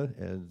Asia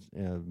as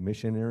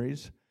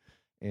missionaries.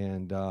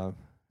 And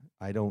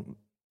I don't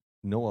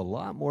know a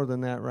lot more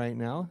than that right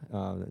now.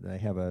 I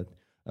have a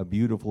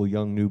beautiful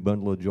young new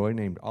bundle of joy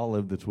named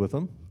Olive that's with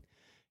them.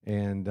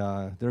 And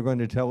they're going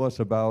to tell us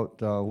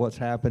about what's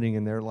happening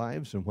in their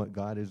lives and what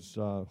God is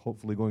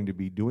hopefully going to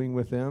be doing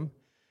with them.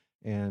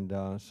 And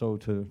so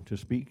to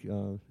speak,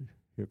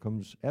 here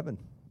comes Evan.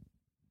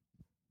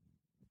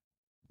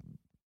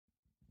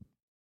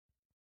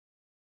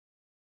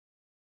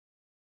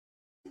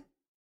 You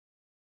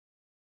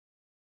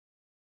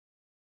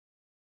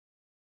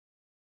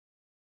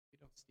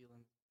don't steal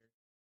him.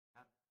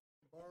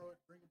 Borrow it,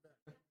 bring it back.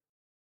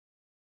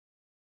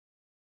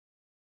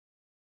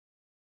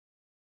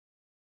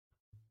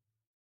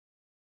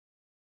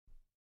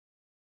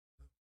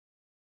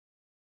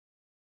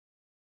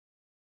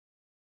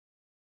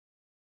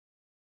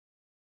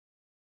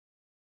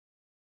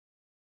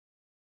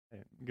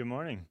 Hey, good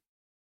morning.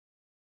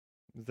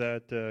 Is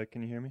that,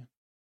 can you hear me?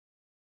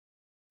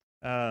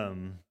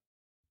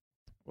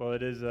 Well,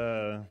 it is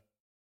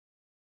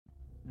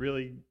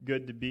really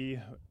good to be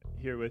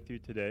here with you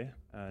today.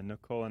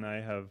 Nicole and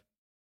I have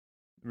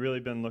really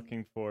been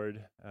looking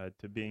forward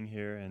to being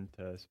here and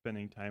to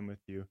spending time with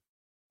you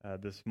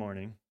this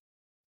morning.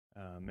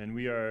 And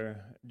we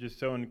are just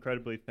so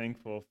incredibly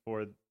thankful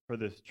for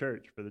this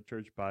church, for the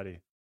church body,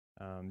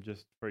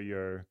 just for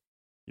your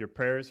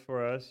prayers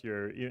for us,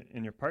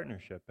 in your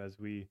partnership as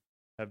we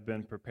have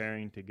been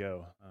preparing to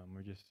go.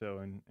 We're just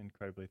so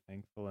incredibly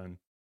thankful.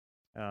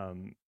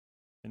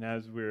 And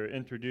as we're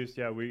introduced,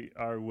 we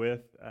are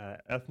with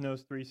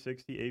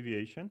Ethnos360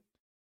 Aviation,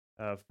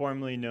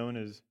 formerly known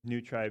as New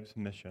Tribes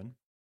Mission.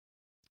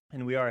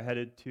 And we are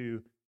headed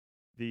to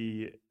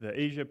the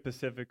Asia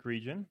Pacific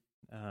region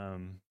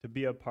to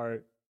be a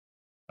part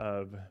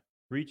of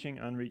reaching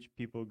unreached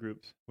people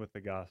groups with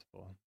the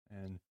gospel.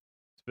 And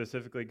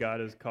specifically, God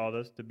has called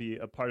us to be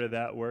a part of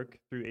that work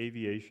through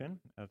aviation,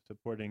 of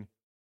supporting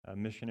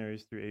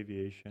missionaries through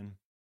aviation.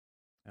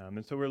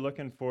 And so we're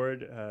looking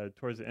forward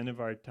towards the end of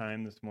our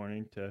time this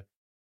morning to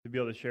be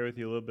able to share with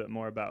you a little bit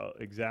more about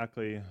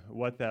exactly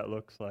what that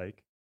looks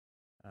like.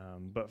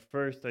 But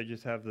first, I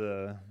just have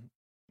the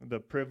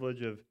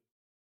privilege of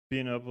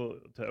being able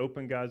to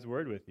open God's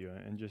Word with you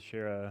and just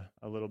share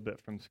a little bit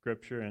from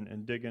Scripture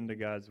and dig into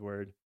God's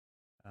Word.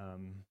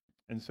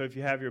 And so if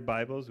you have your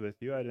Bibles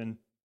with you, I'd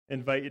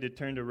invite you to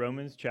turn to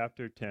Romans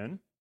chapter 10.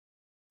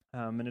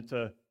 And it's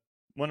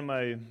one of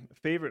my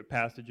favorite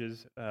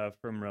passages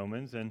from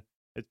Romans, and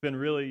it's been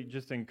really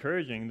just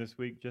encouraging this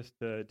week just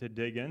to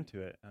dig into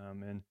it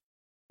and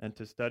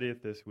to study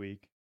it this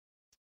week.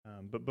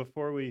 But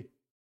before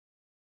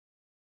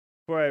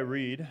I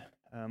read,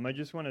 I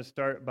just want to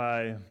start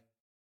by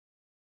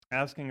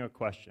asking a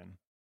question.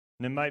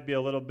 And it might be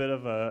a little bit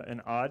of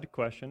an odd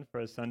question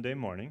for a Sunday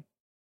morning,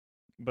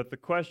 but the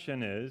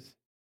question is,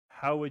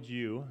 how would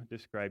you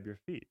describe your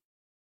feet?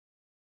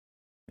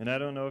 And I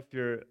don't know if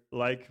you're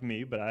like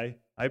me, but I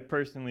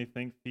personally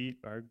think feet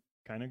are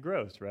kind of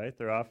gross, right?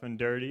 They're often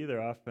dirty,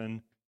 they're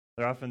often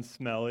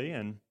smelly,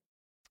 and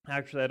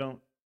actually I don't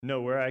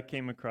know where I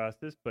came across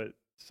this, but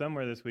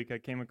somewhere this week I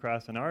came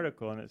across an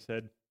article and it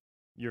said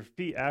your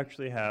feet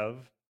actually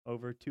have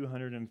over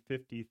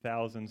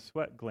 250,000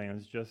 sweat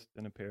glands just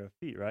in a pair of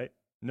feet, right?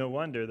 No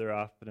wonder they're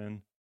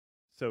often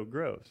so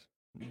gross.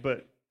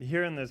 But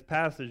here in this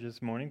passage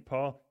this morning,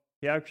 Paul,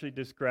 he actually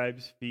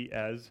describes feet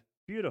as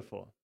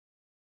beautiful.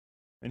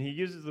 And he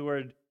uses the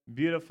word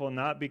beautiful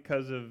not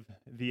because of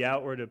the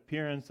outward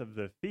appearance of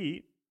the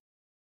feet,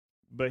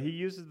 but he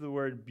uses the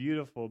word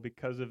beautiful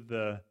because of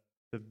the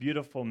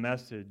beautiful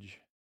message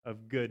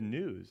of good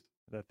news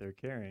that they're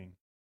carrying.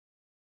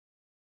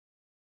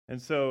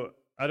 And so,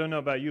 I don't know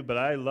about you, but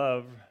I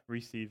love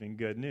receiving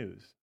good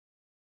news.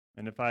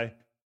 And if I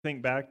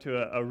think back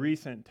to a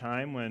recent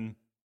time when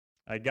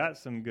I got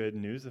some good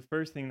news, the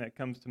first thing that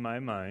comes to my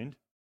mind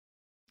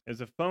is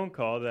a phone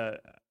call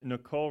that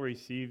Nicole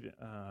received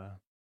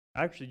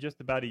actually just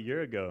about a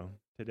year ago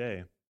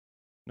today.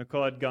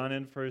 Nicole had gone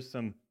in for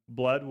some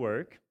blood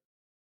work.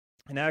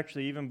 And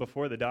actually, even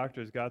before the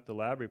doctors got the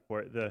lab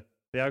report, the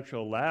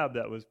actual lab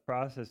that was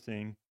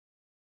processing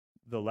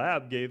the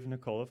lab gave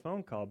Nicole a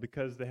phone call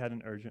because they had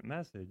an urgent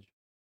message.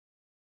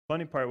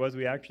 Funny part was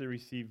we actually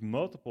received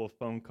multiple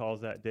phone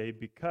calls that day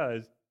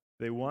because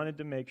they wanted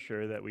to make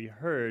sure that we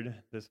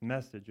heard this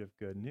message of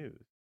good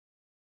news.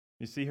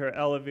 You see, her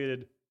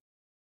elevated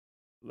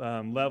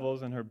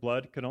levels in her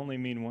blood could only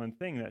mean one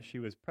thing, that she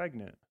was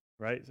pregnant,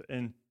 right?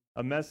 And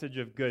a message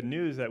of good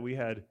news that we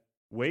had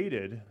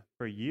waited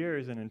for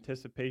years in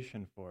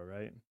anticipation for,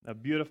 right? A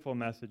beautiful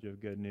message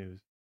of good news.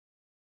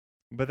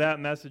 But that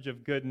message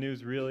of good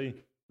news really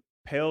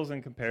pales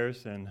in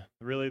comparison.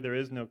 Really, there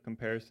is no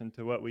comparison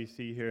to what we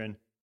see here in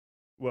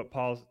what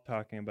Paul's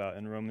talking about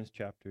in Romans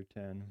chapter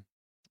 10.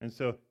 And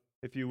so,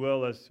 if you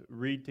will, let's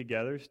read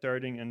together,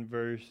 starting in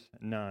verse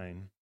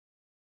 9.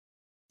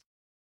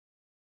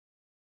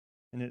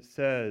 And it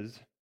says,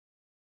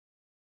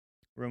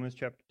 Romans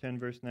chapter 10,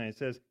 verse 9, it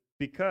says,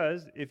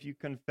 "Because if you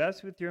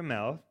confess with your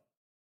mouth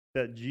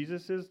that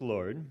Jesus is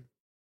Lord,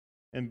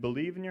 and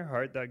believe in your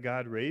heart that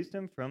God raised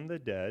him from the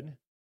dead,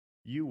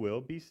 you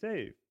will be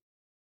saved.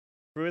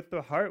 For with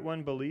the heart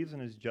one believes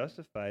and is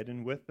justified,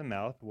 and with the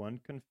mouth one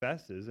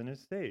confesses and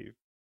is saved.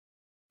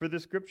 For the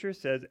scripture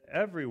says,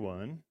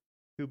 everyone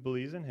who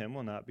believes in him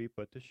will not be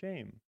put to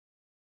shame.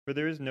 For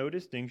there is no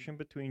distinction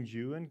between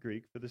Jew and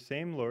Greek, for the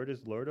same Lord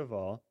is Lord of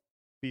all,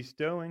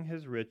 bestowing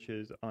his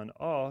riches on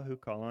all who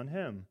call on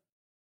him.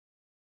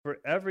 For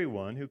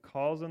everyone who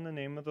calls on the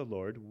name of the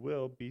Lord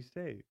will be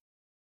saved.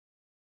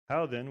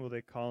 How then will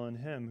they call on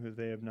him who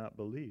they have not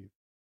believed?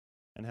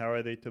 And how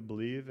are they to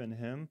believe in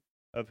him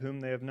of whom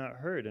they have not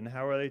heard? And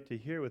how are they to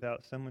hear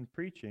without someone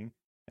preaching?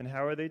 And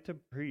how are they to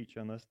preach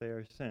unless they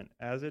are sent?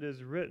 As it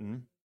is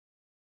written,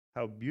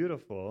 how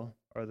beautiful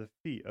are the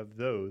feet of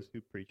those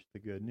who preach the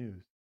good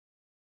news."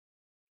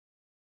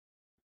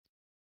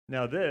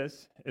 Now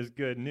this is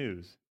good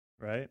news,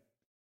 right?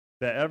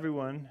 That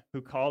everyone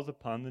who calls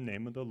upon the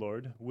name of the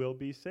Lord will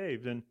be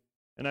saved. And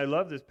I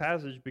love this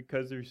passage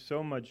because there's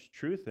so much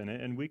truth in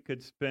it, and we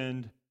could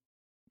spend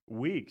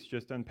weeks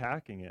just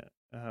unpacking it.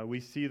 We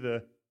see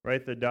the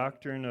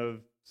doctrine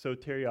of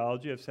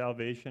soteriology, of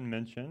salvation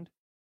mentioned.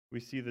 We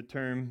see the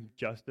term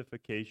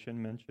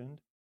justification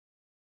mentioned.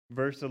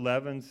 Verse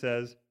 11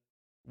 says,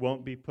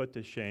 won't be put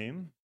to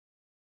shame,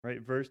 right?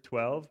 Verse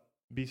 12,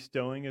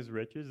 bestowing his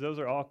riches. Those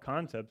are all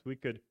concepts we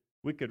could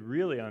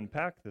really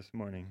unpack this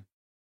morning.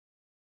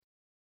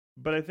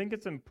 But I think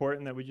it's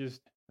important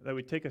that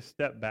we take a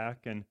step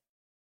back and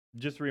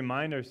just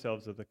remind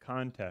ourselves of the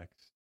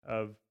context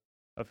of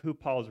who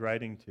Paul's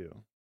writing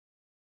to.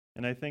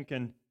 And I think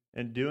in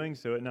doing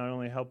so, it not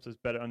only helps us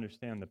better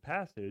understand the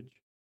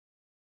passage,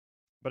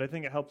 but I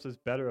think it helps us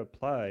better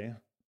apply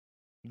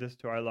this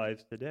to our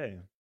lives today.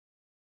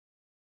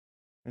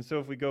 And so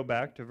if we go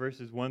back to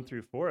verses 1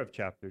 through 4 of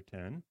chapter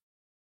 10,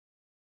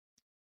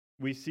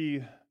 we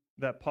see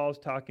that Paul's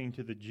talking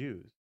to the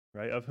Jews,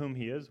 right, of whom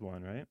he is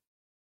one, right?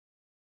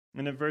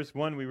 And in verse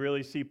 1, we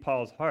really see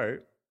Paul's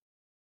heart.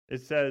 It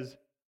says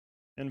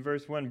in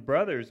verse 1,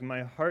 "Brothers,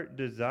 my heart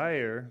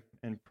desire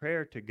and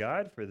prayer to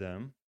God for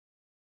them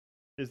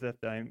is that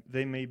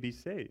they may be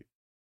saved."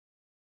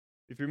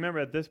 If you remember,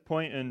 at this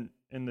point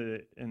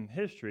in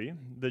history,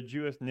 the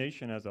Jewish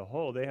nation as a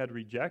whole, they had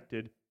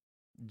rejected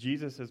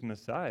Jesus as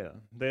Messiah.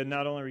 They had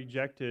not only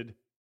rejected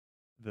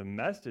the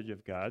message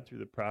of God through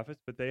the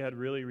prophets, but they had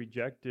really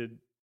rejected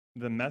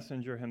the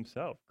messenger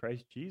himself,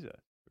 Christ Jesus,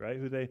 right?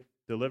 Who they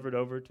delivered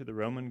over to the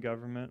Roman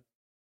government,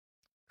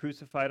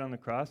 crucified on the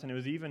cross. And it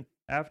was even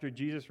after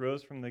Jesus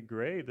rose from the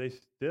grave, they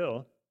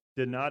still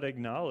did not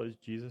acknowledge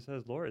Jesus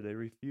as Lord. They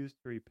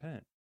refused to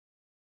repent.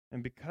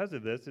 And because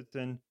of this, it's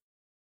in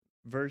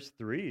verse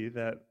 3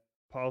 that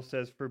Paul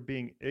says, "For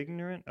being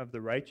ignorant of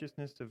the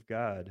righteousness of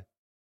God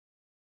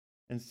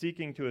and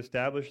seeking to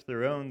establish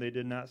their own, they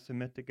did not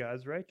submit to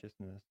God's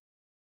righteousness."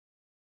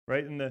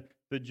 Right? And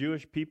the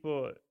Jewish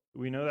people,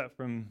 we know that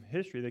from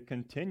history, they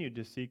continued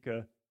to seek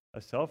a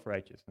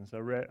self-righteousness,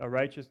 a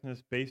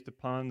righteousness based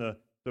upon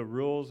the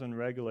rules and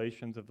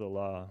regulations of the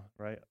law,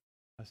 right?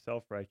 A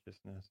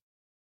self-righteousness.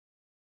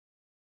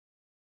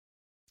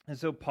 And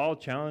so Paul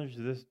challenged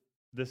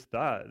this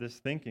thought, this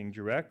thinking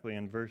directly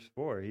in verse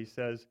 4. He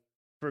says,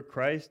 "For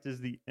Christ is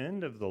the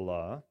end of the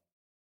law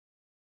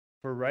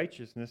for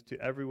righteousness to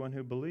everyone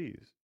who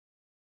believes."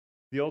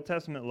 The Old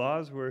Testament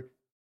laws were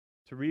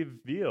to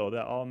reveal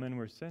that all men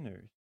were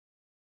sinners.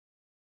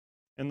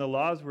 And the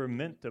laws were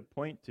meant to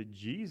point to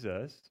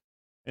Jesus,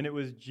 and it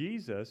was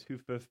Jesus who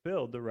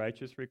fulfilled the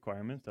righteous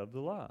requirements of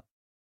the law.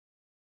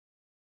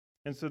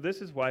 And so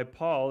this is why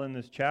Paul in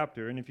this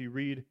chapter, and if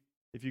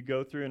you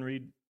go through and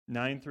read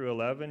 9 through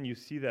 11, you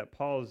see that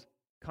Paul's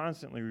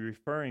constantly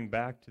referring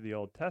back to the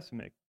Old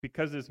Testament,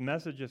 because this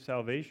message of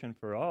salvation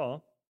for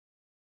all,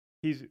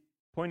 he's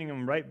pointing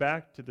them right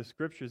back to the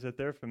scriptures that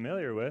they're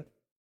familiar with,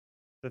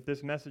 that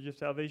this message of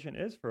salvation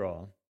is for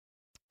all.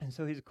 And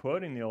so he's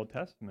quoting the Old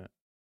Testament.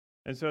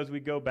 And so as we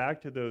go back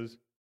to those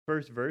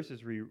first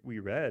verses we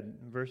read,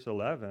 verse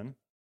 11,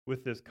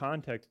 with this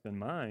context in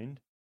mind,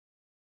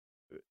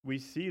 we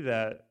see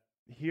that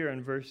here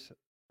in verse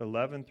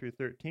 11 through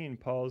 13,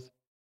 Paul's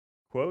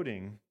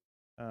quoting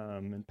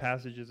in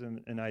passages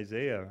in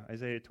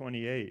Isaiah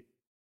 28,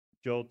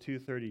 Joel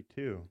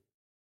 2:32,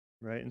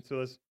 right? And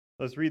so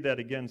let's read that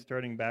again,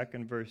 starting back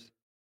in verse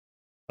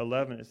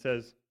 11. It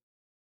says,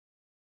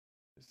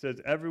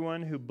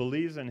 everyone who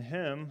believes in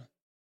him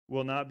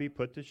will not be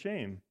put to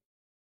shame.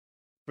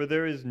 For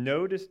there is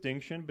no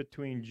distinction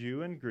between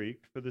Jew and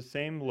Greek, for the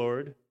same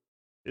Lord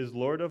is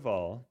Lord of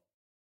all,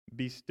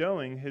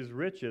 bestowing his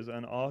riches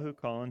on all who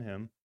call on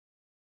him.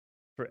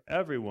 For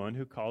everyone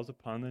who calls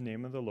upon the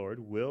name of the Lord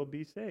will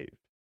be saved.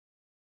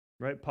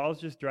 Right?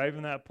 Paul's just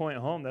driving that point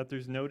home that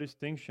there's no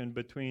distinction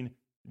between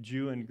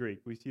Jew and Greek.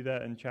 We see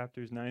that in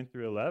chapters 9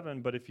 through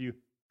 11, but if you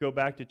go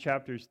back to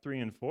chapters 3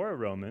 and 4 of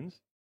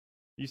Romans,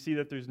 you see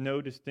that there's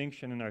no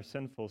distinction in our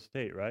sinful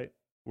state, right?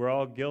 We're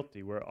all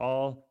guilty. We're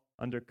all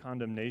under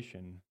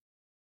condemnation,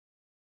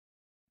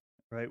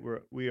 right?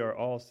 We are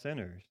all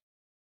sinners.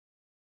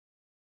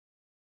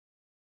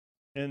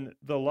 And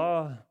the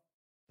law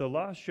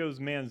shows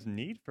man's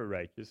need for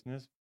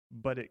righteousness,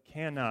 but it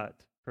cannot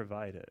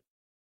provide it.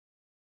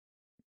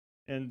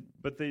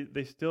 But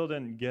they still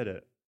didn't get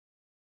it,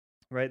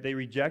 right? They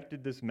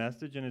rejected this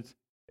message, and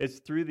it's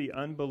through the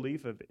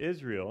unbelief of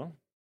Israel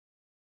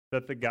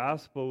that the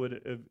gospel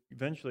would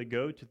eventually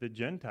go to the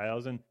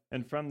Gentiles,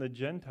 and from the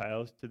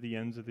Gentiles to the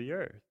ends of the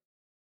earth.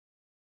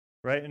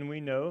 Right? And we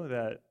know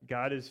that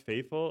God is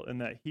faithful and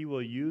that he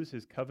will use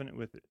his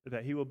covenant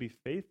that he will be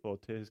faithful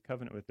to his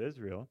covenant with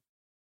Israel.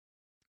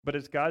 But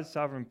it's God's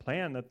sovereign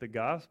plan that the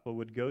gospel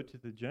would go to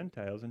the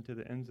Gentiles and to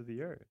the ends of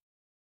the earth.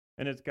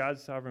 And it's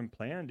God's sovereign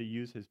plan to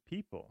use his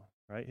people,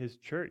 right? His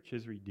church,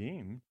 his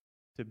redeemed,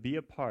 to be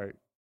a part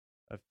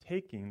of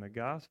taking the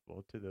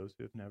gospel to those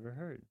who have never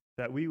heard.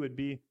 That we would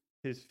be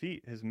his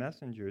feet, his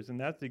messengers. And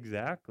that's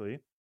exactly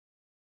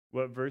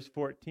what verse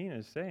 14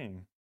 is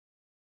saying.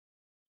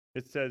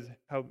 It says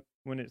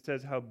when it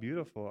says how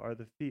beautiful are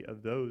the feet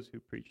of those who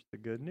preach the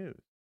good news.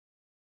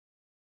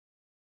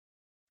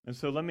 And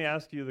so let me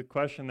ask you the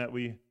question that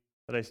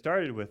I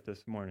started with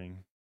this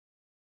morning.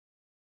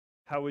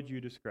 How would you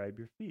describe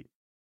your feet?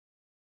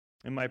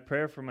 And my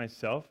prayer for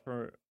myself,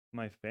 for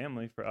my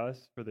family, for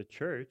us, for the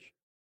church,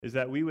 is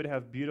that we would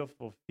have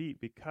beautiful feet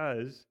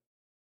because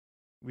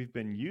we've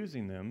been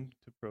using them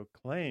to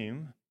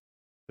proclaim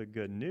the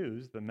good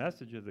news, the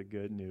message of the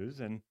good news,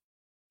 and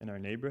in our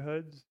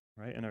neighborhoods,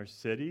 right, in our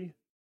city,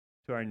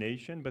 to our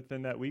nation, but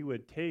then that we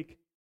would take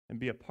and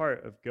be a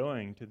part of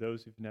going to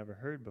those who've never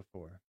heard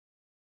before.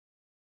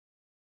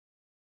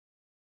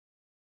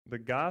 The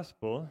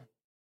gospel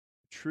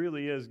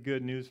truly is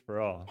good news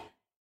for all.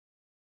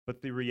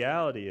 But the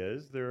reality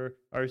is there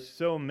are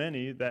so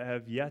many that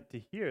have yet to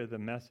hear the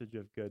message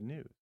of good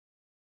news.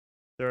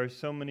 There are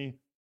so many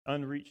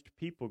unreached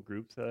people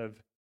groups that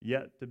have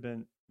yet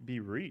to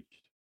be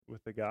reached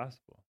with the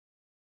gospel.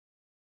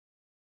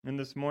 And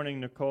this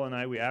morning, Nicole and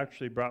I, we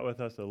actually brought with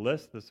us a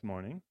list this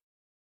morning.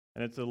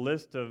 And it's a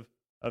list of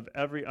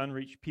every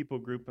unreached people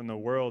group in the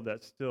world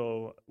that's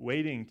still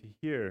waiting to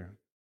hear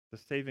the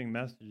saving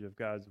message of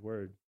God's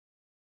word.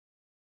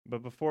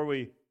 But before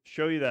we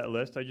show you that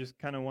list, I just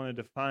kind of want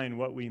to define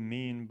what we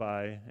mean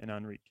by an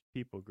unreached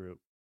people group.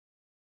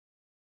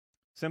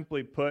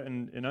 Simply put,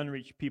 an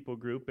unreached people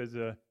group is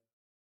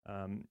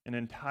an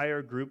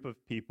entire group of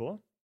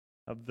people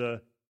of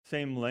the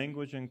same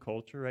language and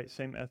culture, right,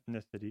 same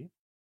ethnicity,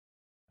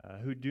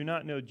 who do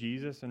not know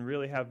Jesus and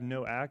really have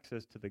no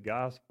access to the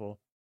gospel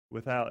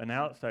without an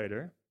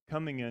outsider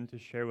coming in to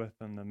share with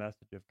them the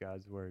message of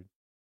God's word.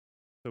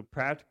 So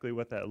practically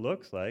what that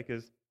looks like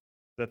is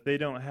that they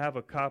don't have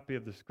a copy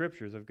of the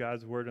scriptures of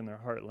God's word in their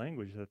heart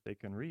language that they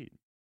can read.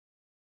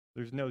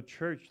 There's no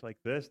church like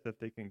this that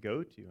they can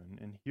go to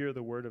and hear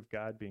the word of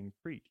God being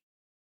preached.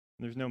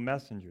 And there's no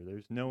messenger.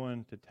 There's no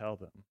one to tell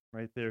them,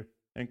 right? They're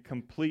in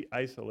complete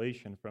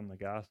isolation from the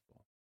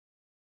gospel.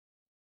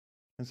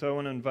 And so I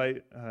want to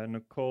invite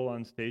Nicole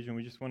on stage, and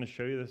we just want to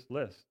show you this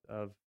list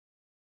of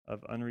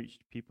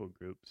unreached people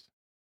groups.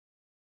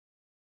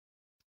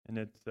 And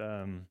it's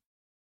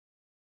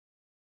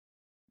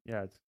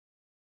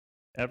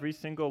every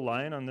single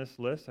line on this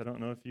list. I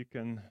don't know if you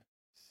can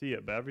see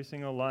it, but every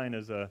single line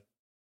is a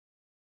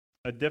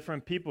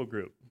different people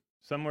group,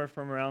 somewhere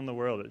from around the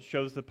world. It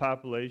shows the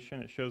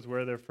population. It shows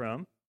where they're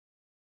from.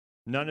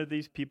 None of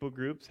these people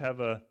groups have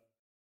a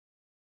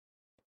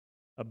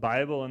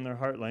Bible in their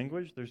heart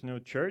language. There's no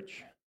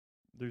church.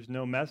 There's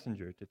no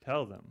messenger to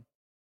tell them.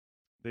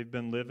 They've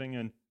been living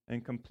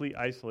in complete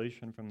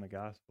isolation from the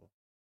gospel.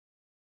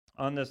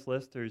 On this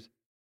list, there's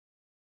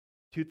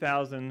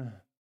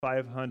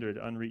 2,500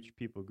 unreached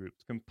people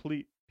groups,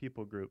 complete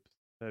people groups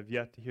that have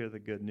yet to hear the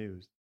good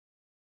news.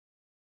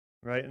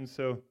 Right? And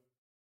so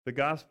the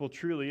gospel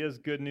truly is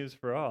good news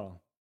for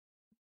all.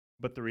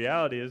 But the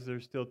reality is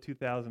there's still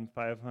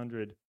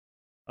 2,500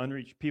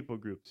 unreached people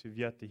groups who've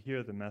yet to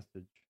hear the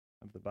message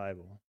of the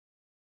Bible.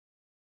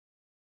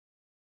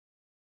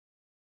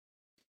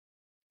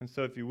 And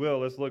so if you will,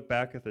 let's look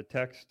back at the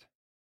text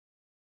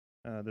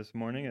this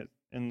morning,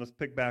 and let's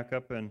pick back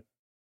up in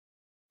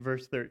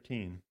verse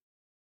 13.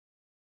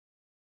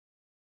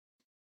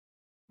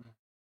 It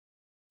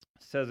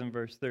says in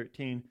verse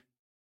 13,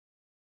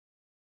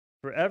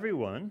 "For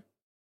everyone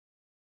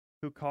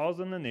who calls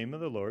on the name of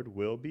the Lord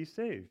will be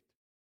saved.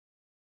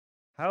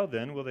 How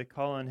then will they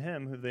call on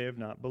him who they have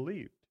not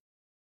believed?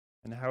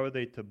 And how are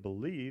they to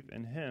believe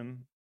in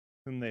him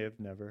whom they have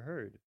never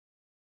heard?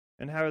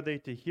 And how are they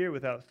to hear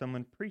without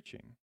someone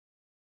preaching?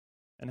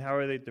 And how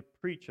are they to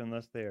preach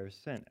unless they are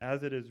sent?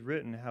 As it is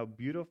written, how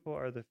beautiful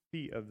are the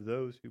feet of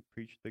those who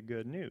preach the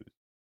good news.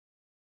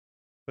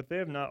 But they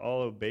have not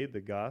all obeyed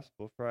the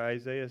gospel, for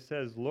Isaiah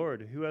says,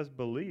 Lord, who has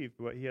believed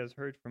what he has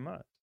heard from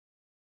us?"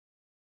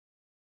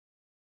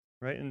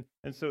 Right?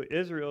 And so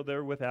Israel,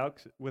 they're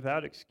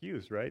without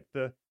excuse, right?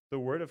 The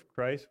word of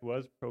Christ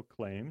was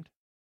proclaimed,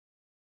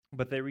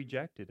 but they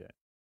rejected it.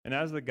 And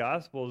as the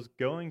gospel is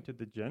going to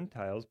the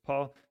Gentiles,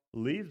 Paul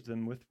leaves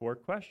them with 4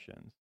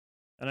 questions.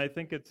 And I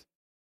think it's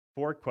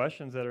 4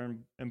 questions that are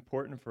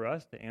important for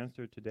us to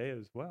answer today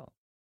as well.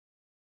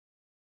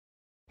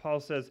 Paul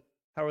says,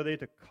 how are they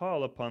to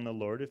call upon the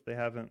Lord if they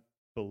haven't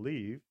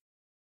believed?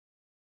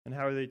 And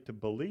how are they to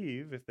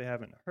believe if they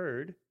haven't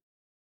heard?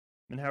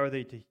 And how are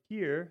they to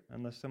hear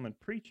unless someone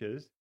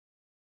preaches?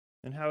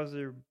 And how is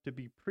there to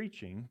be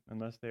preaching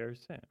unless they are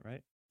sent,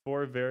 right?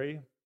 4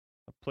 very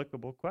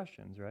applicable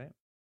questions, right?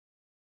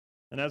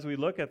 And as we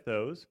look at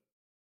those,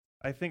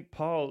 I think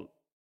Paul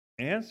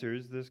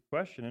answers this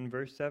question in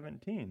verse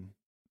 17.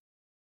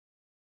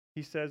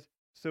 He says,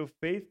 "So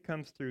faith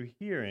comes through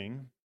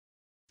hearing,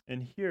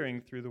 and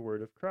hearing through the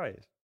word of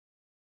Christ."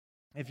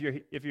 If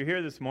you're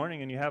here this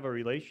morning and you have a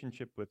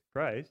relationship with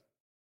Christ,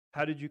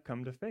 how did you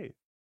come to faith?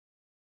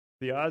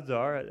 The odds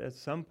are, at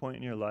some point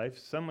in your life,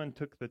 someone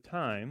took the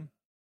time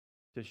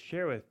to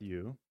share with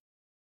you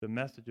the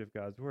message of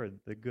God's word,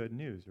 the good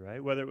news,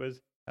 right? Whether it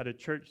was at a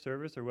church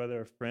service or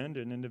whether a friend,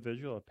 an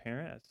individual, a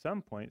parent, at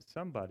some point,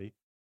 somebody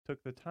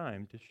took the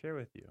time to share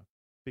with you.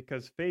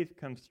 Because faith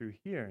comes through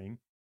hearing,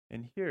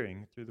 and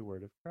hearing through the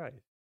word of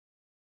Christ.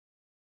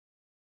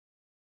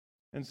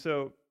 And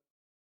so,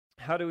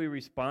 how do we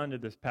respond to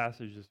this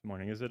passage this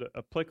morning? Is it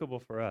applicable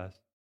for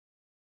us?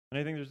 And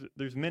I think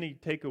there's many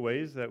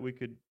takeaways that we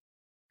could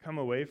come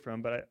away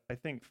from, but I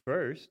think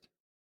first,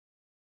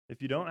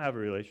 if you don't have a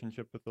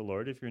relationship with the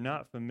Lord, if you're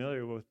not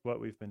familiar with what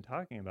we've been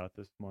talking about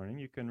this morning,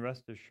 you can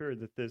rest assured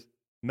that this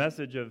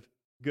message of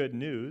good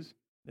news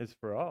is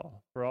for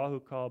all. For all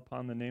who call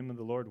upon the name of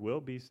the Lord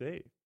will be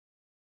saved.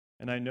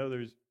 And I know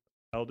there's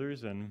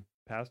elders and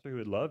pastor who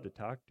would love to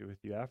talk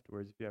with you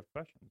afterwards if you have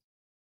questions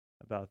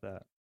about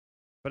that.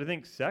 But I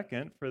think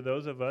second, for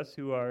those of us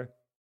who are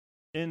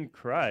in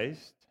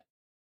Christ,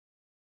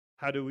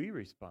 how do we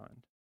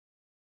respond?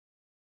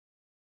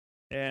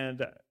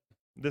 And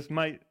this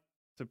might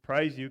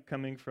surprise you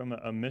coming from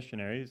a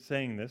missionary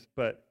saying this,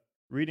 but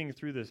reading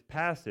through this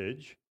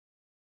passage,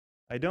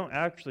 I don't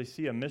actually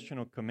see a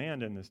missional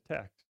command in this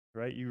text,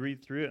 right? You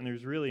read through it and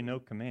there's really no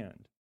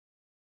command.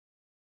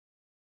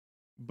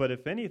 But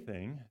if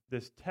anything,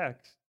 this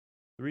text,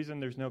 the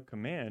reason there's no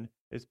command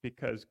is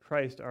because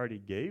Christ already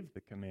gave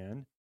the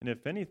command. And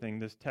if anything,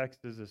 this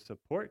text is a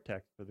support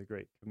text for the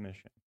Great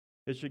Commission.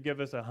 It should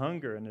give us a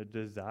hunger and a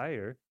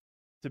desire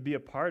to be a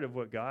part of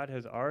what God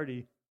has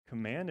already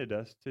commanded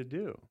us to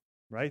do,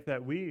 right?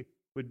 That we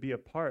would be a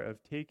part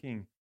of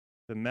taking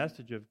the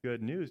message of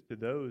good news to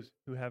those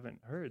who haven't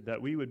heard,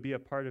 that we would be a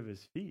part of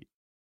his feet,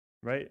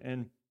 right?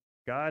 And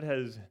God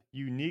has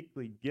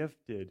uniquely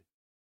gifted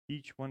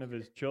each one of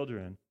his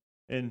children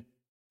and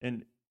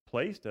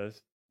placed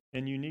us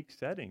in unique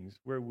settings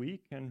where we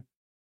can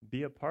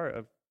be a part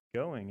of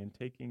going and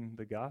taking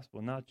the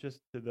gospel, not just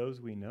to those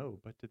we know,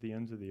 but to the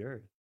ends of the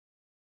earth.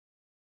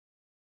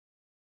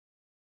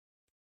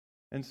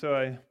 And so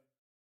I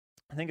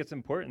think it's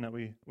important that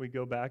we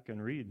go back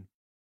and read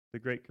the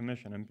Great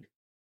Commission.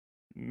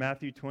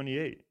 Matthew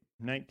 28,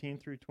 19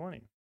 through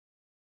 20.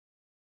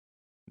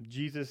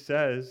 Jesus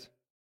says,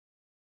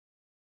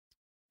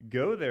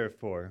 "Go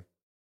therefore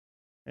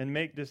and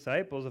make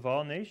disciples of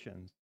all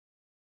nations,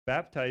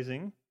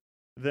 baptizing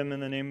them in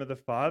the name of the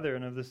Father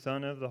and of the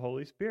Son and of the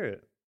Holy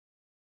Spirit,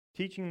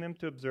 teaching them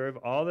to observe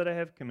all that I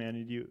have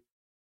commanded you.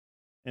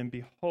 And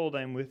behold,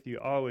 I am with you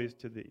always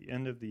to the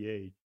end of the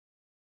age."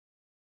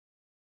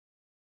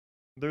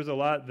 There's a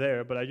lot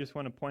there, but I just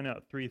want to point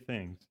out 3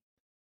 things.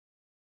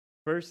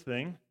 First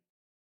thing,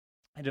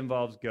 it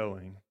involves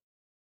going.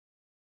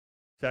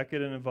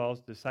 Second, it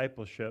involves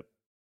discipleship.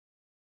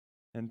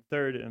 And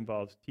third, it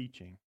involves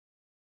teaching.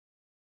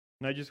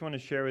 And I just want to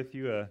share with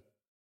you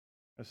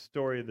a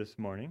story this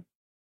morning,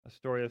 a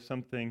story of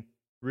something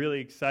really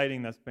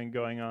exciting that's been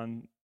going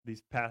on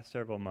these past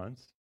several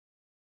months.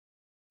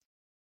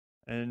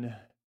 And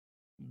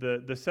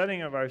the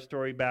setting of our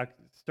story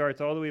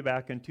starts all the way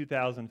back in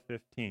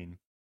 2015,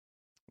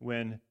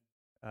 when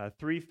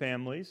 3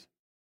 families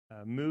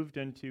moved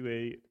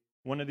into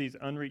one of these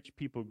unreached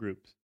people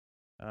groups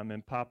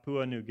in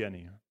Papua New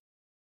Guinea.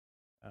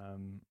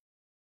 And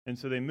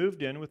so they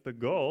moved in with the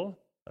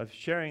goal of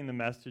sharing the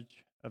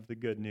message of the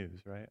good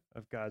news, right,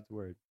 of God's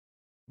word.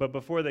 But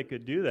before they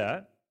could do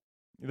that,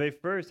 they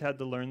first had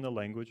to learn the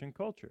language and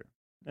culture.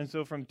 And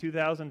so from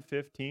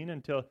 2015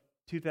 until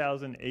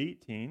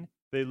 2018,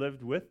 they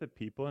lived with the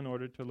people in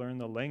order to learn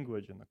the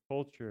language and the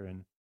culture,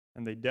 and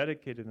they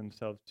dedicated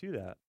themselves to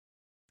that.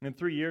 And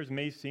 3 years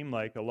may seem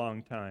like a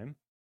long time,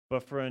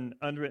 but for an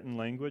unwritten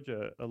language,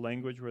 a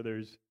language where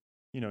there's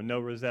no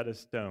Rosetta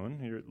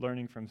Stone, you're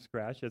learning from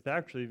scratch, it's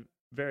actually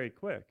very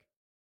quick.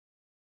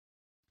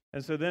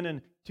 And so then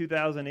in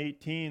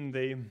 2018,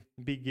 they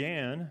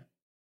began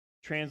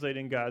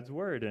translating God's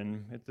word,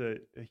 and it's a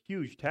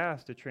huge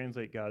task to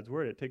translate God's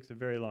word. It takes a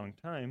very long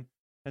time.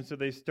 And so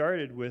they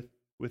started with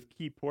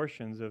key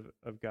portions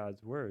of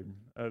God's word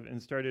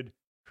and started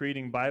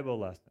creating Bible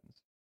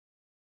lessons.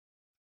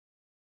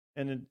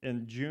 And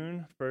in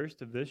June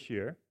 1st of this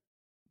year,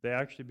 they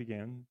actually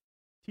began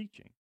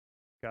teaching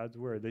God's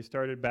word. They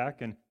started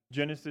back in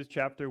Genesis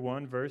chapter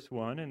 1, verse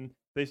 1, and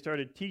they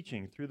started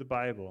teaching through the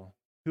Bible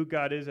who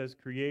God is as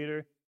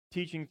creator,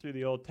 teaching through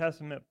the Old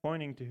Testament,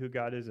 pointing to who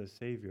God is as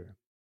Savior.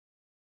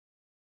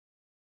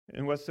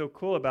 And what's so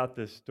cool about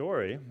this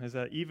story is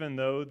that even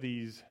though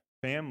these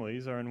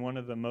families are in one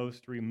of the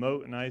most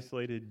remote and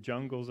isolated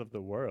jungles of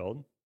the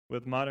world,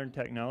 with modern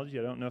technology,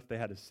 I don't know if they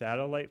had a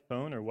satellite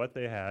phone or what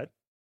they had,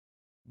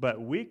 but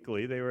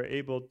weekly they were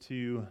able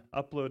to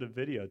upload a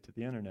video to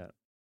the internet.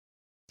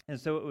 And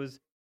so it was,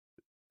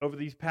 over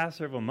these past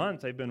several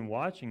months, I've been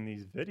watching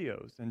these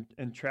videos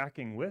and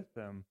tracking with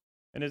them.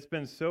 And it's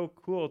been so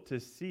cool to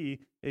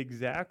see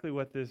exactly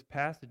what this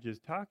passage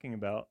is talking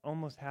about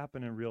almost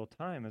happen in real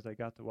time as I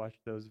got to watch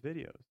those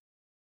videos.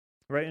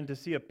 Right? And to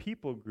see a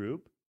people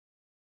group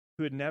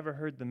who had never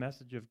heard the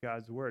message of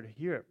God's word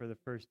hear it for the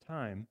first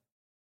time,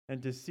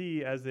 and to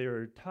see as they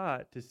were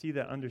taught, to see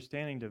that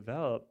understanding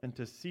develop, and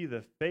to see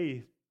the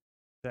faith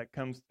that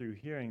comes through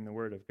hearing the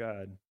word of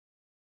God.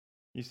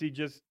 You see,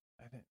 just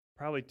I think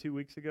probably 2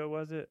 weeks ago,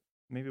 was it?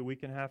 Maybe a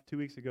week and a half, 2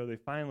 weeks ago, they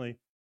finally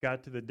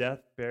got to the death,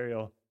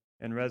 burial,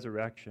 and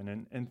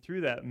resurrection. And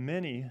through that,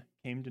 many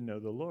came to know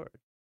the Lord.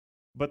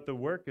 But the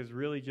work is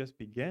really just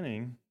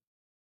beginning.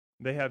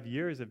 They have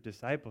years of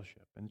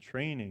discipleship and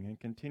training and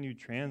continued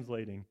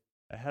translating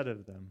ahead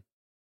of them.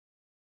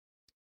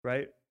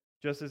 Right?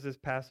 Just as this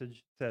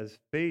passage says,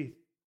 faith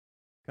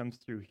comes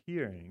through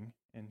hearing,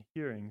 and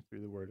hearing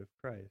through the word of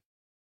Christ.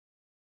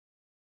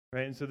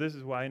 Right? And so this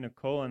is why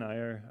Nicole and I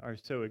are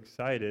so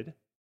excited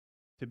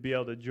to be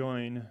able to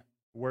join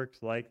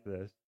works like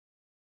this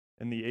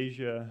in the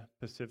Asia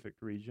Pacific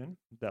region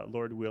that,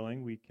 Lord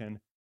willing, we can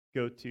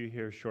go to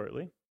here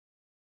shortly.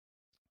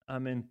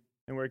 And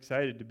we're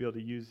excited to be able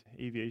to use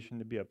Aviation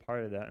to be a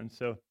part of that. And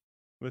so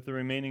with the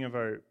remaining of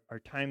our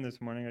time this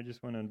morning, I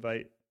just want to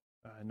invite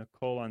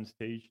Nicole on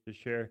stage to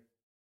share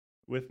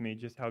with me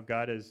just how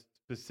God has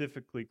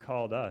specifically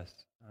called us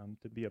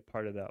to be a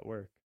part of that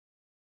work.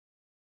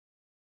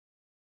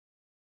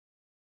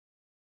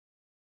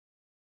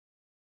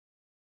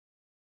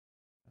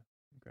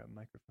 Grab a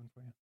microphone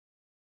for you.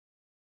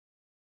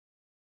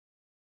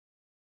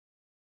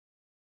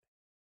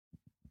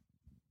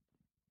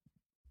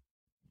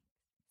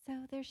 So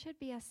there should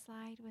be a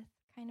slide with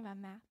kind of a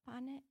map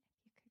on it.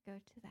 If you could go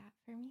to that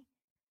for me.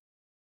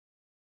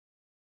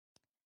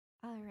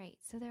 All right,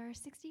 so there are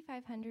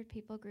 6,500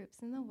 people groups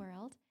in the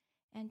world,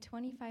 and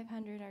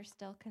 2,500 are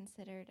still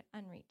considered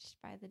unreached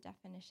by the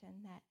definition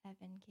that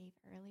Evan gave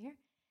earlier.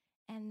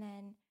 And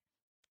then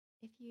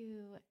if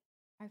you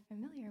are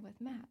familiar with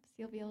maps,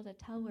 you'll be able to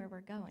tell where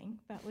we're going,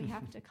 but we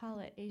have to call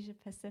it Asia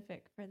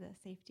Pacific for the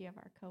safety of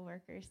our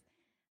coworkers.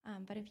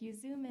 But if you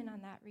zoom in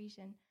on that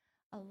region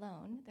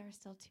alone, there are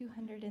still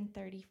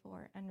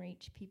 234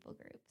 unreached people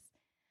groups.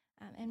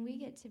 And we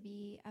get to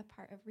be a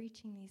part of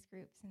reaching these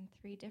groups in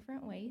 3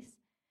 different ways.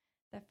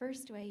 The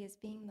first way is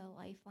being the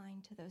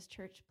lifeline to those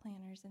church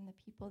planners and the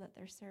people that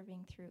they're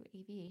serving through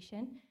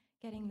Aviation,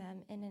 getting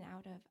them in and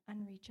out of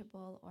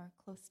unreachable or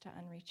close to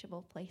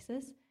unreachable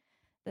places.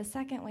 The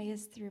second way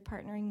is through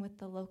partnering with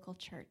the local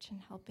church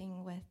and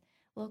helping with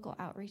local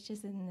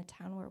outreaches in the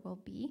town where we'll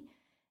be.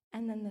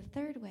 And then the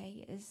third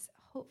way is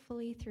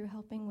hopefully through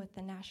helping with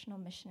the National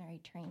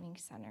Missionary Training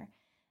Center.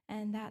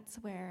 And that's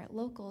where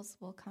locals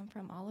will come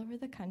from all over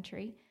the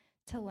country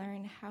to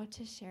learn how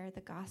to share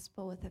the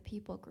gospel with a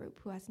people group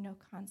who has no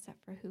concept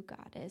for who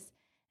God is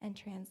and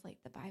translate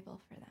the Bible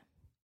for them.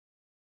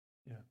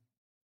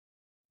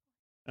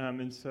 Yeah.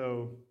 And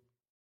so...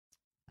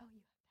 Oh,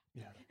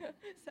 you have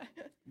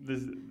that. Yeah.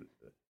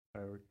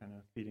 We're kind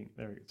of feeding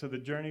there. So the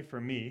journey for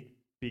me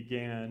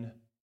began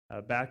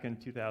back in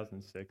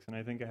 2006, and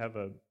I think I have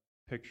a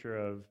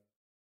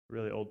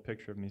really old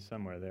picture of me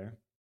somewhere there.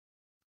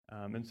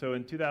 And so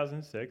in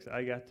 2006,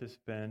 I got to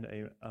spend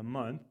a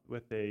month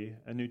with a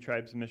New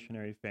Tribes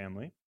missionary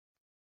family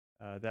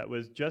that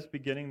was just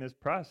beginning this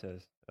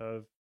process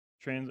of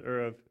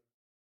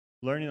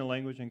learning the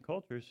language and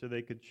culture so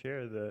they could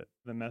share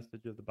the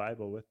message of the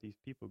Bible with these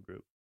people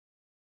groups.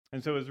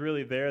 And so it was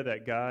really there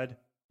that God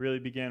really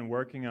began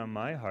working on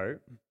my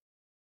heart,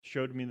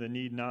 showed me the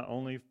need not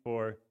only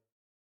for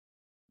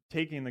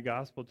taking the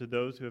gospel to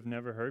those who have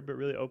never heard, but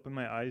really opened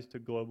my eyes to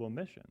global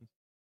missions.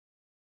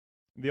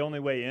 the only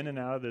way in and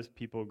out of this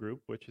people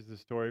group, which is the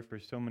story for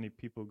so many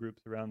people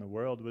groups around the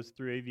world, was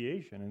through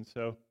aviation. And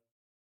so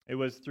it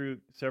was through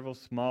several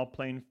small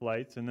plane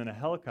flights and then a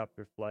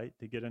helicopter flight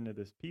to get into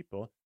this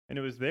people. And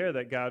it was there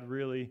that God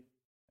really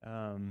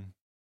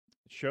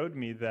showed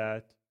me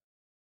that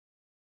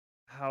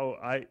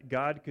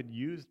God could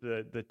use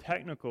the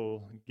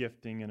technical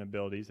gifting and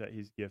abilities that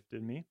He's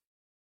gifted me,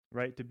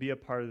 right, to be a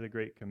part of the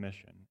Great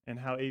Commission, and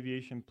how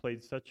aviation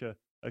played such a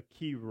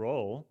key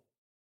role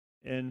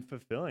in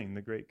fulfilling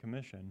the Great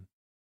Commission.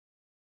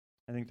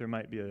 I think there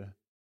might be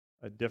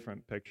a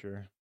different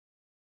picture,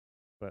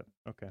 but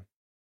okay.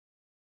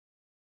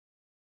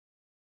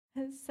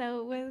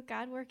 So, with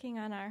God working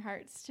on our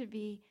hearts to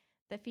be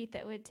the feet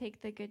that would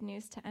take the good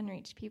news to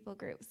unreached people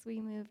groups, we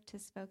moved to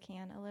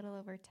Spokane a little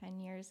over 10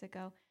 years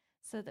ago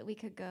so that we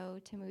could go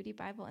to Moody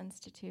Bible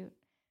Institute,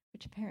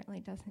 which apparently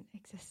doesn't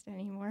exist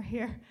anymore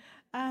here,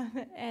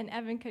 and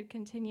Evan could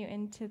continue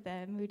into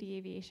the Moody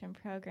Aviation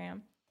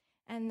program.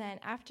 And then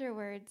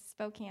afterwards,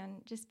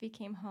 Spokane just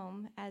became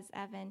home as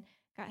Evan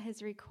got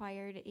his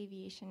required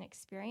aviation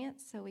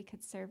experience so we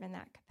could serve in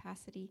that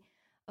capacity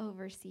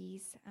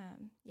overseas.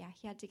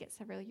 He had to get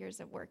several years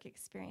of work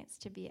experience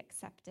to be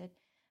accepted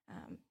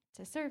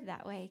to serve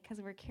that way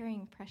because we're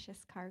carrying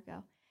precious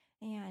cargo.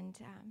 And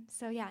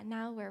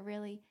now we're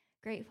really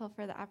grateful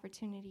for the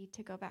opportunity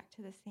to go back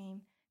to the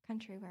same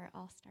country where it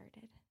all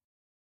started.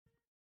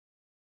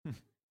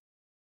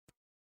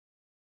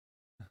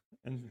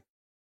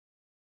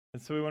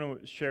 And so we want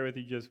to share with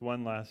you just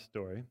one last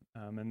story.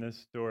 And this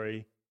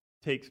story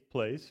takes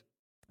place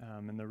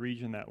in the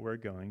region that we're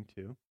going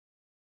to.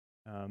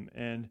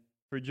 And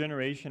for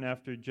generation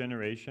after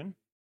generation,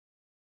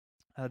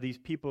 this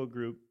people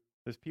group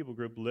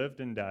lived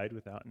and died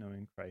without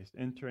knowing Christ,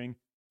 entering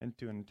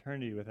into an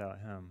eternity without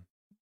Him.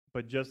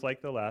 But just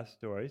like the last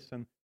story,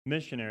 some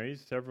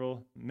missionaries,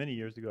 many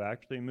years ago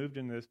actually, moved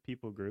into this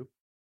people group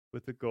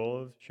with the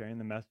goal of sharing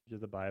the message of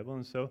the Bible.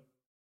 And so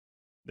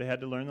they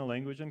had to learn the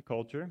language and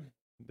culture.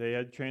 They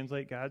had to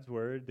translate God's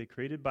word. They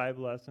created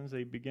Bible lessons.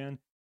 They began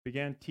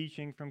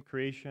teaching from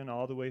creation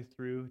all the way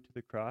through to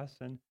the cross,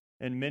 and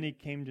many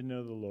came to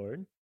know the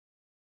Lord.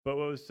 But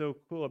what was so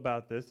cool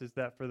about this is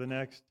that for the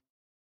next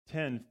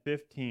 10,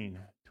 15,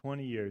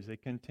 20 years, they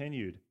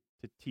continued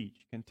to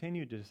teach,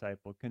 continued to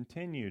disciple,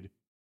 continued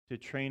to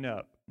train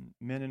up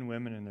men and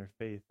women in their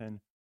faith. And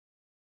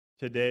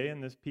today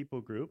in this people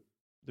group,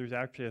 there's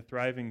actually a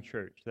thriving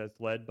church that's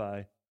led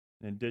by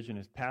an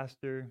indigenous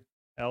pastor,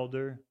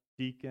 elder,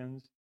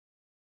 deacons.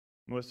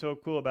 And what's so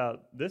cool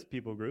about this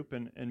people group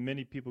and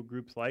many people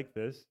groups like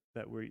this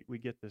that we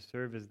get to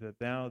serve is that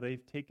now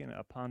they've taken it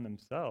upon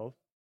themselves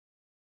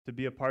to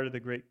be a part of the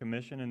Great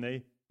Commission, and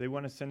they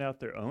want to send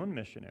out their own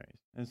missionaries.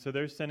 And so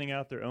they're sending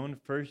out their own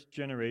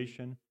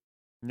first-generation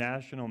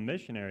national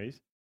missionaries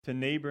to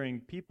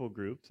neighboring people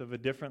groups of a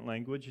different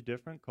language, a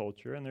different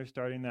culture, and they're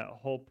starting that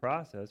whole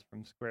process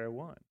from square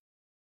one.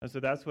 And so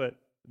that's what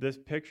this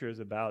picture is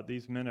about.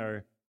 These men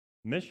are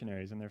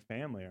missionaries, and their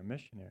family are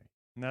missionaries.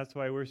 And that's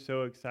why we're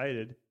so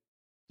excited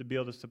to be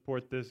able to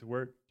support this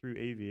work through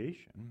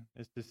aviation,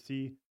 is to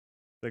see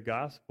the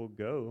gospel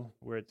go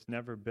where it's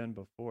never been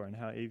before, and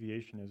how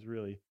aviation is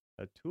really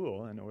a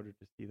tool in order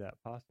to see that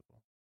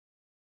possible.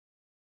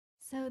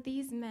 So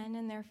these men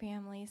and their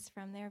families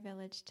from their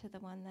village to the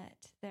one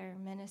that they're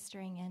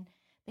ministering in,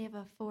 they have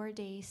a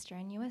 4-day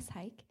strenuous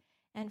hike.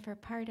 And for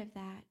part of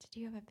that, do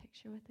you have a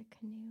picture with a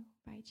canoe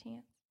by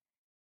chance?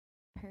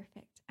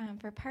 Perfect.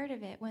 For part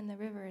of it, when the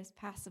river is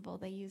passable,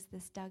 they use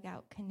this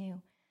dugout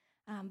canoe.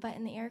 But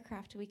in the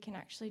aircraft, we can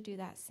actually do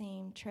that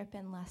same trip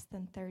in less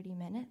than 30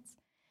 minutes.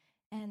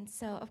 And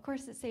so, of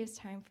course, it saves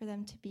time for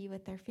them to be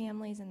with their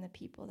families and the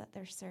people that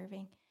they're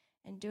serving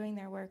and doing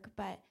their work.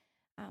 But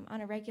on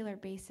a regular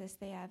basis,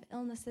 they have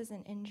illnesses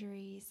and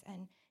injuries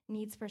and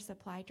needs for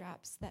supply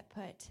drops that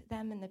put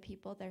them and the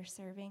people they're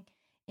serving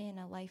in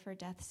a life or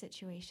death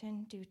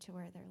situation due to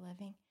where they're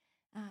living.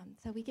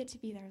 So we get to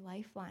be their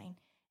lifeline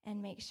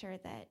and make sure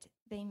that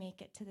they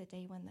make it to the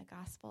day when the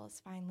gospel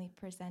is finally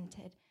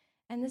presented.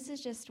 And this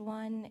is just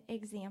one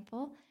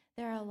example.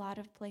 There are a lot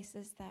of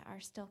places that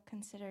are still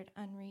considered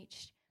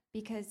unreached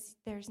because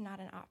there's not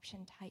an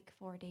option to hike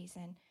 4 days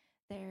in.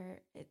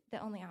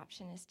 The only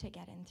option is to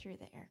get in through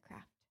the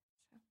aircraft.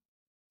 So.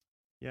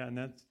 Yeah, and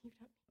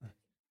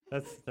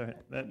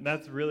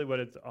that's really what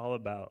it's all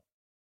about,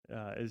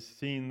 is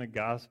seeing the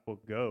gospel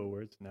go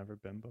where it's never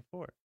been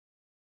before.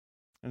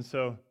 And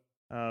so,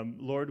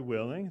 Lord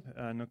willing,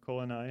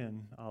 Nicole and I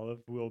and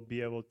Olive will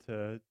be able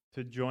to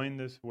join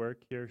this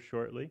work here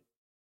shortly.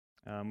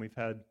 We've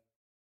had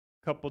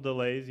couple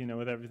delays,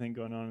 with everything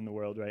going on in the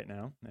world right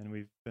now, and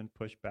we've been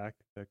pushed back.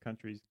 The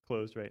country's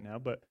closed right now,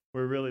 but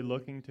we're really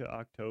looking to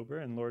October,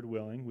 and Lord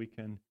willing, we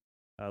can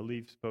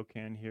leave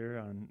Spokane here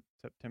on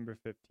September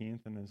 15th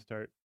and then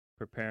start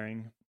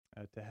preparing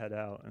to head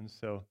out. And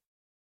so,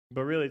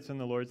 but really it's in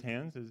the Lord's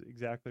hands is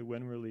exactly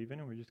when we're leaving,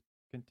 and we just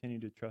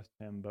continue to trust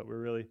Him. But we're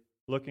really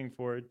looking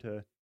forward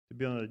to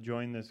be able to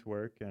join this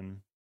work, and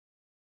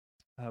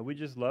we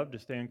just love to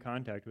stay in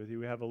contact with you.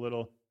 We have a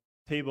little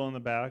table in the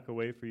back, a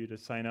way for you to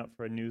sign up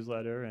for a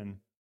newsletter, and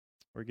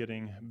we're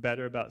getting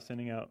better about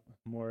sending out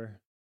more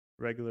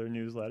regular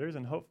newsletters,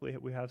 and hopefully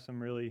we have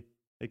some really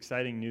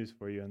exciting news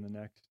for you in the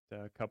next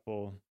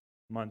couple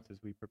months as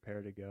we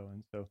prepare to go.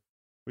 And so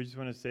we just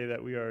want to say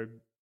that we are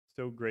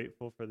so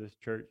grateful for this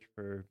church,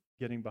 for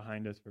getting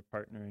behind us, for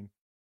partnering,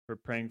 for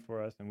praying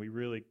for us, and we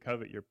really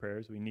covet your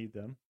prayers. We need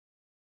them.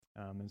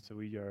 And so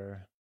we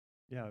are,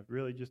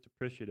 really just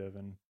appreciative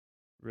and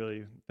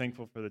really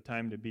thankful for the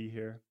time to be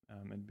here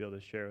and be able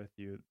to share with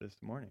you this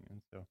morning.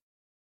 And so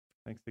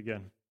thanks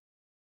again.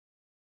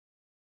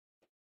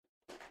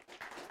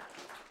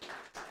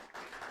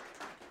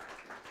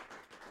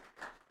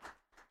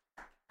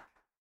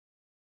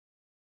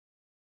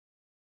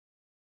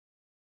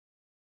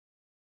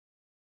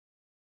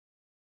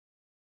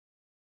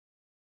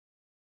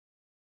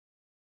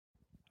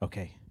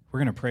 Okay, we're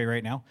going to pray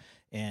right now.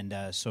 And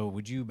so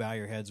would you bow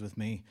your heads with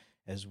me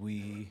as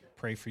we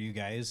pray for you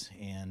guys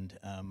and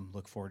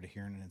look forward to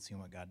hearing and seeing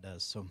what God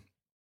does. So,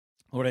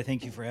 Lord, I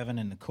thank you for Evan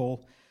and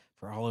Nicole,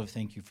 for Olive.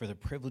 Thank you for the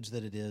privilege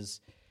that it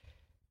is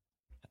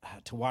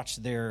to watch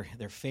their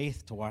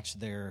faith, to watch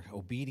their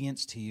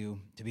obedience to you,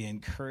 to be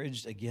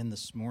encouraged again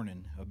this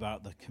morning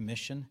about the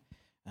commission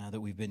that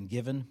we've been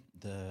given,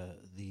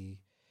 the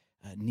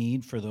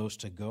need for those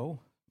to go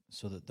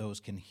so that those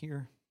can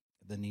hear,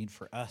 the need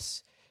for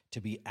us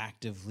to be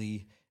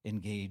actively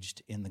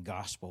engaged in the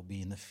gospel,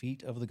 being the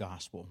feet of the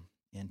gospel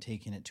and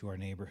taking it to our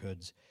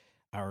neighborhoods,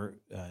 our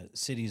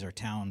cities, our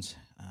towns,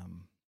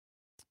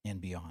 and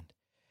beyond.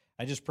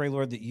 I just pray,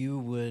 Lord, that you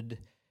would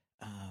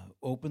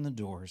open the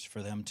doors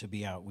for them to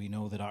be out. We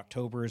know that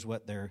October is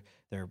what they're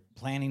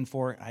planning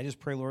for. I just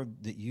pray,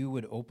 Lord, that you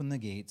would open the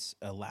gates,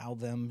 allow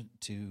them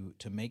to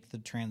make the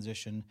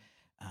transition,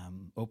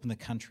 open the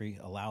country,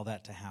 allow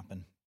that to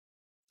happen.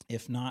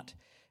 If not,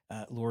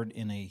 Lord,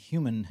 in a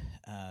human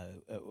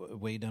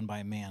way done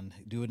by man,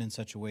 do it in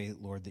such a way,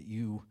 Lord, that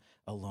you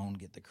alone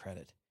get the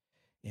credit.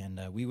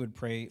 And we would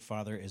pray,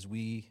 Father, as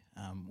we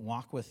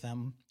walk with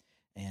them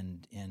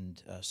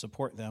and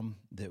support them,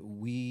 that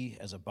we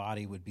as a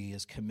body would be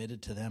as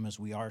committed to them as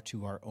we are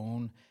to our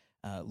own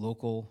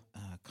local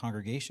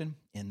congregation,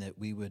 and that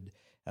we would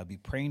be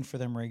praying for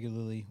them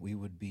regularly. We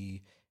would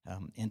be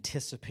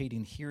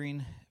anticipating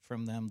hearing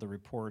from them the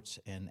reports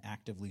and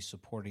actively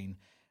supporting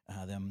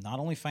them, not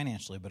only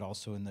financially, but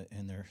also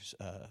in their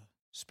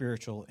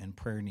spiritual and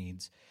prayer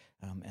needs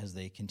as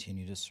they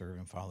continue to serve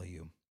and follow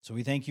you. So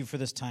we thank you for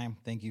this time.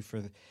 Thank you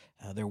for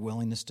their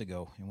willingness to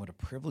go, and what a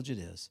privilege it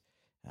is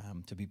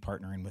to be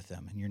partnering with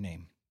them. In your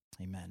name,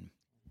 amen.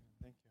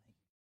 Thank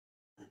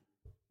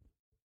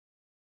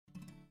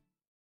you.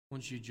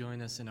 Won't you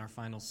join us in our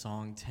final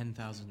song,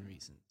 10,000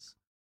 Reasons?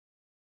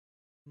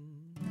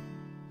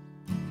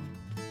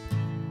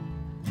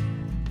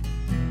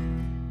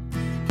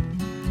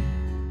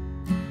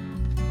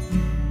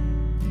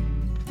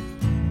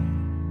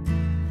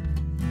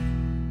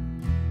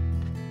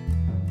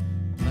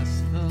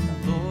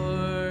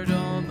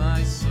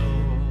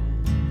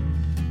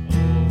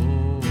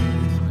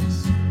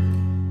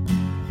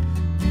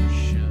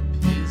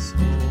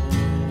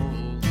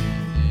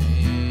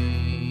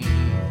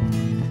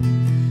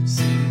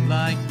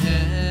 Like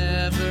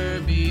never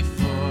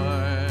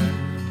before.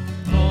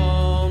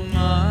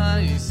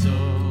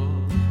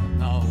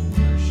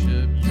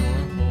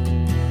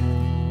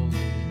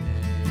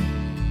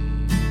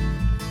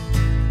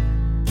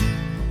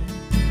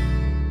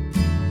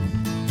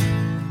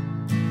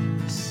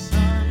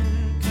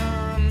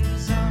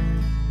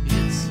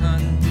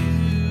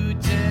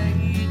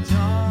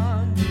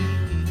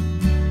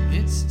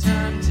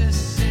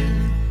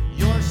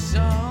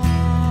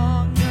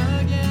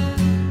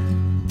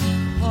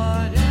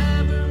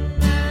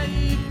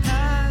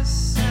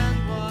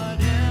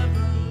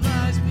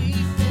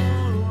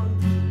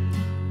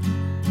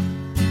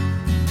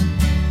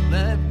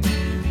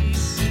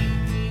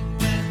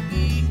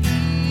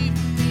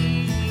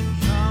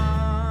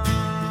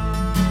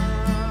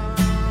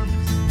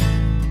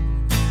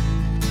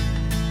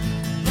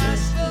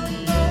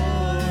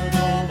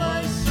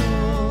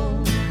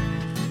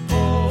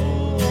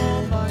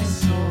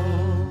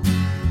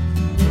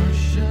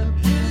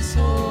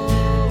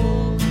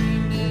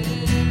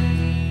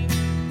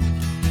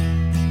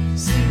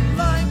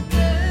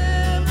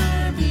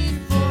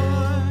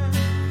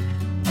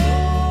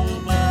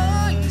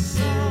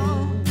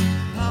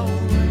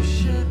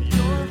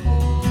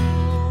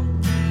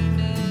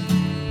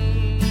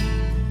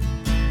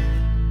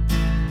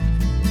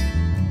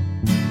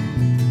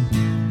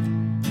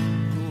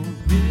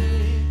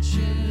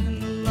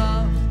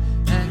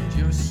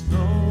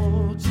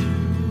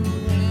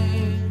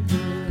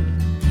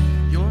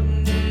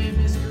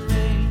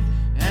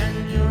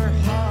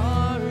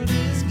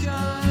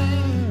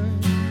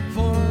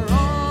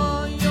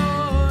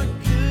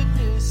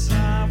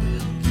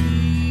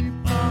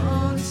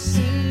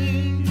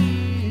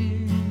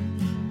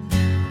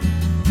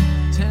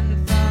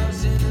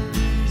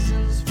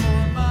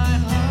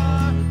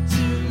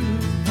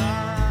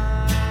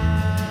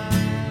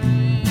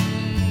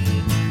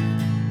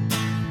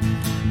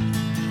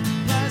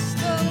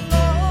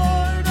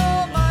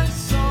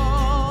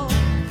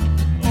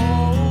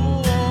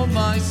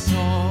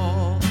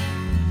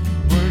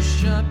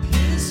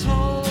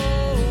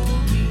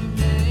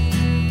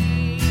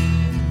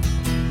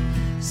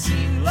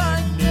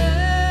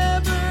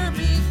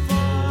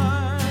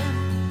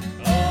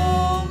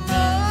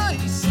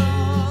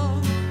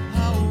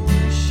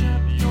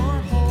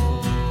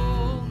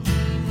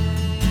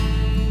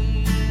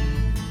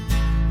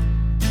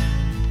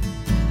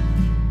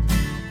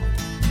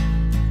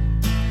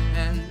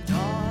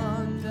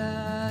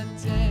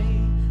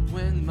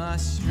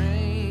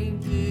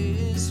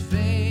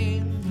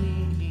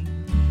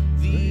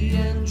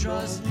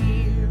 draws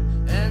near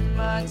and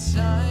my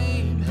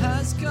time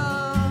has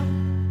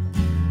come,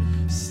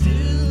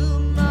 still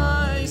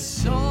my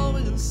soul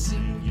will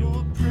sing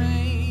your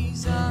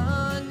praise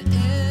unending.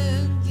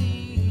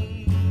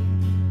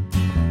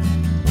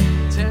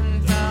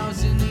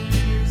 10,000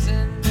 years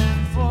and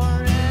then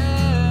forevermore.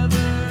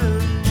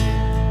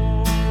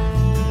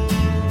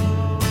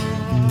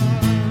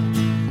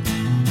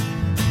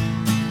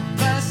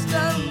 Bless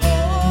the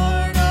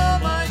Lord, oh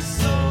my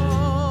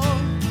soul,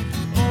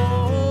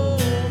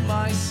 oh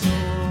my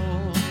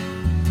soul,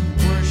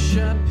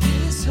 worship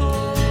His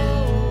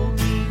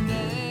holy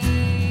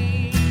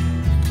name.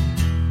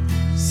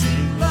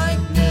 Sing like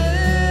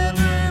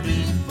never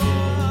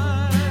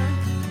before,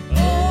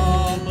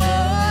 oh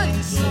my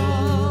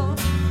soul,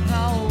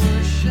 I'll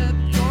worship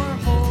your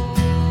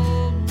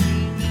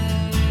holy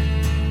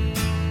name.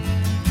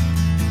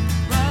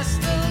 Bless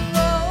the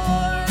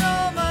Lord,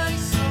 oh my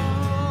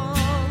soul,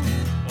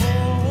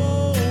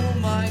 oh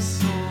my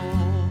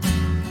soul,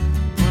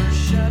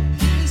 worship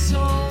His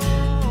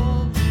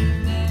holy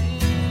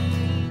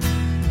name.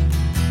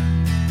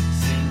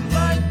 Sing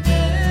like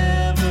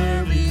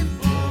never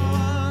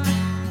before,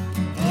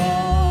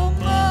 oh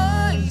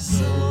my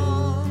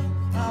soul,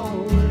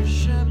 I'll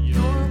worship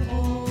your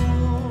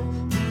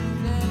holy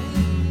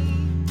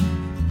name.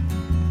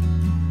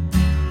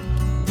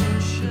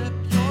 Worship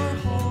your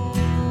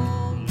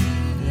holy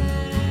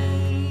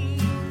name.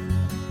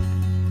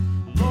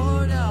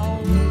 Lord,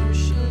 I'll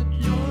worship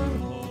your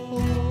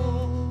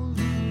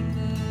holy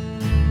name.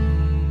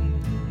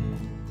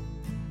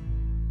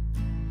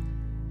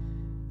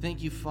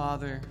 Thank you,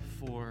 Father,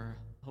 for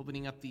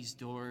opening up these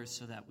doors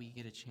so that we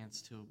get a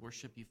chance to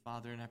worship you,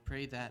 Father. And I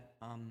pray that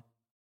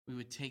we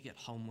would take it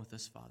home with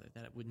us, Father,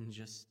 that it wouldn't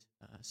just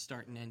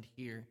start and end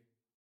here,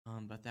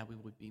 but that we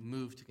would be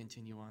moved to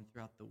continue on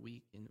throughout the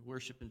week in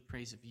worship and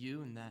praise of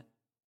you, and that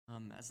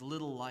as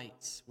little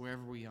lights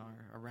wherever we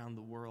are around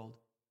the world,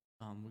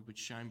 we would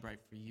shine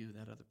bright for you,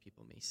 that other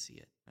people may see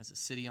it as a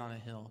city on a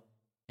hill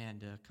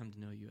and come to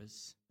know you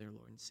as their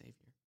Lord and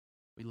Savior.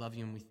 We love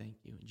you and we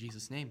thank you. In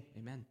Jesus' name,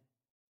 amen.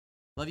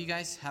 Love you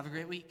guys. Have a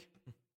great week.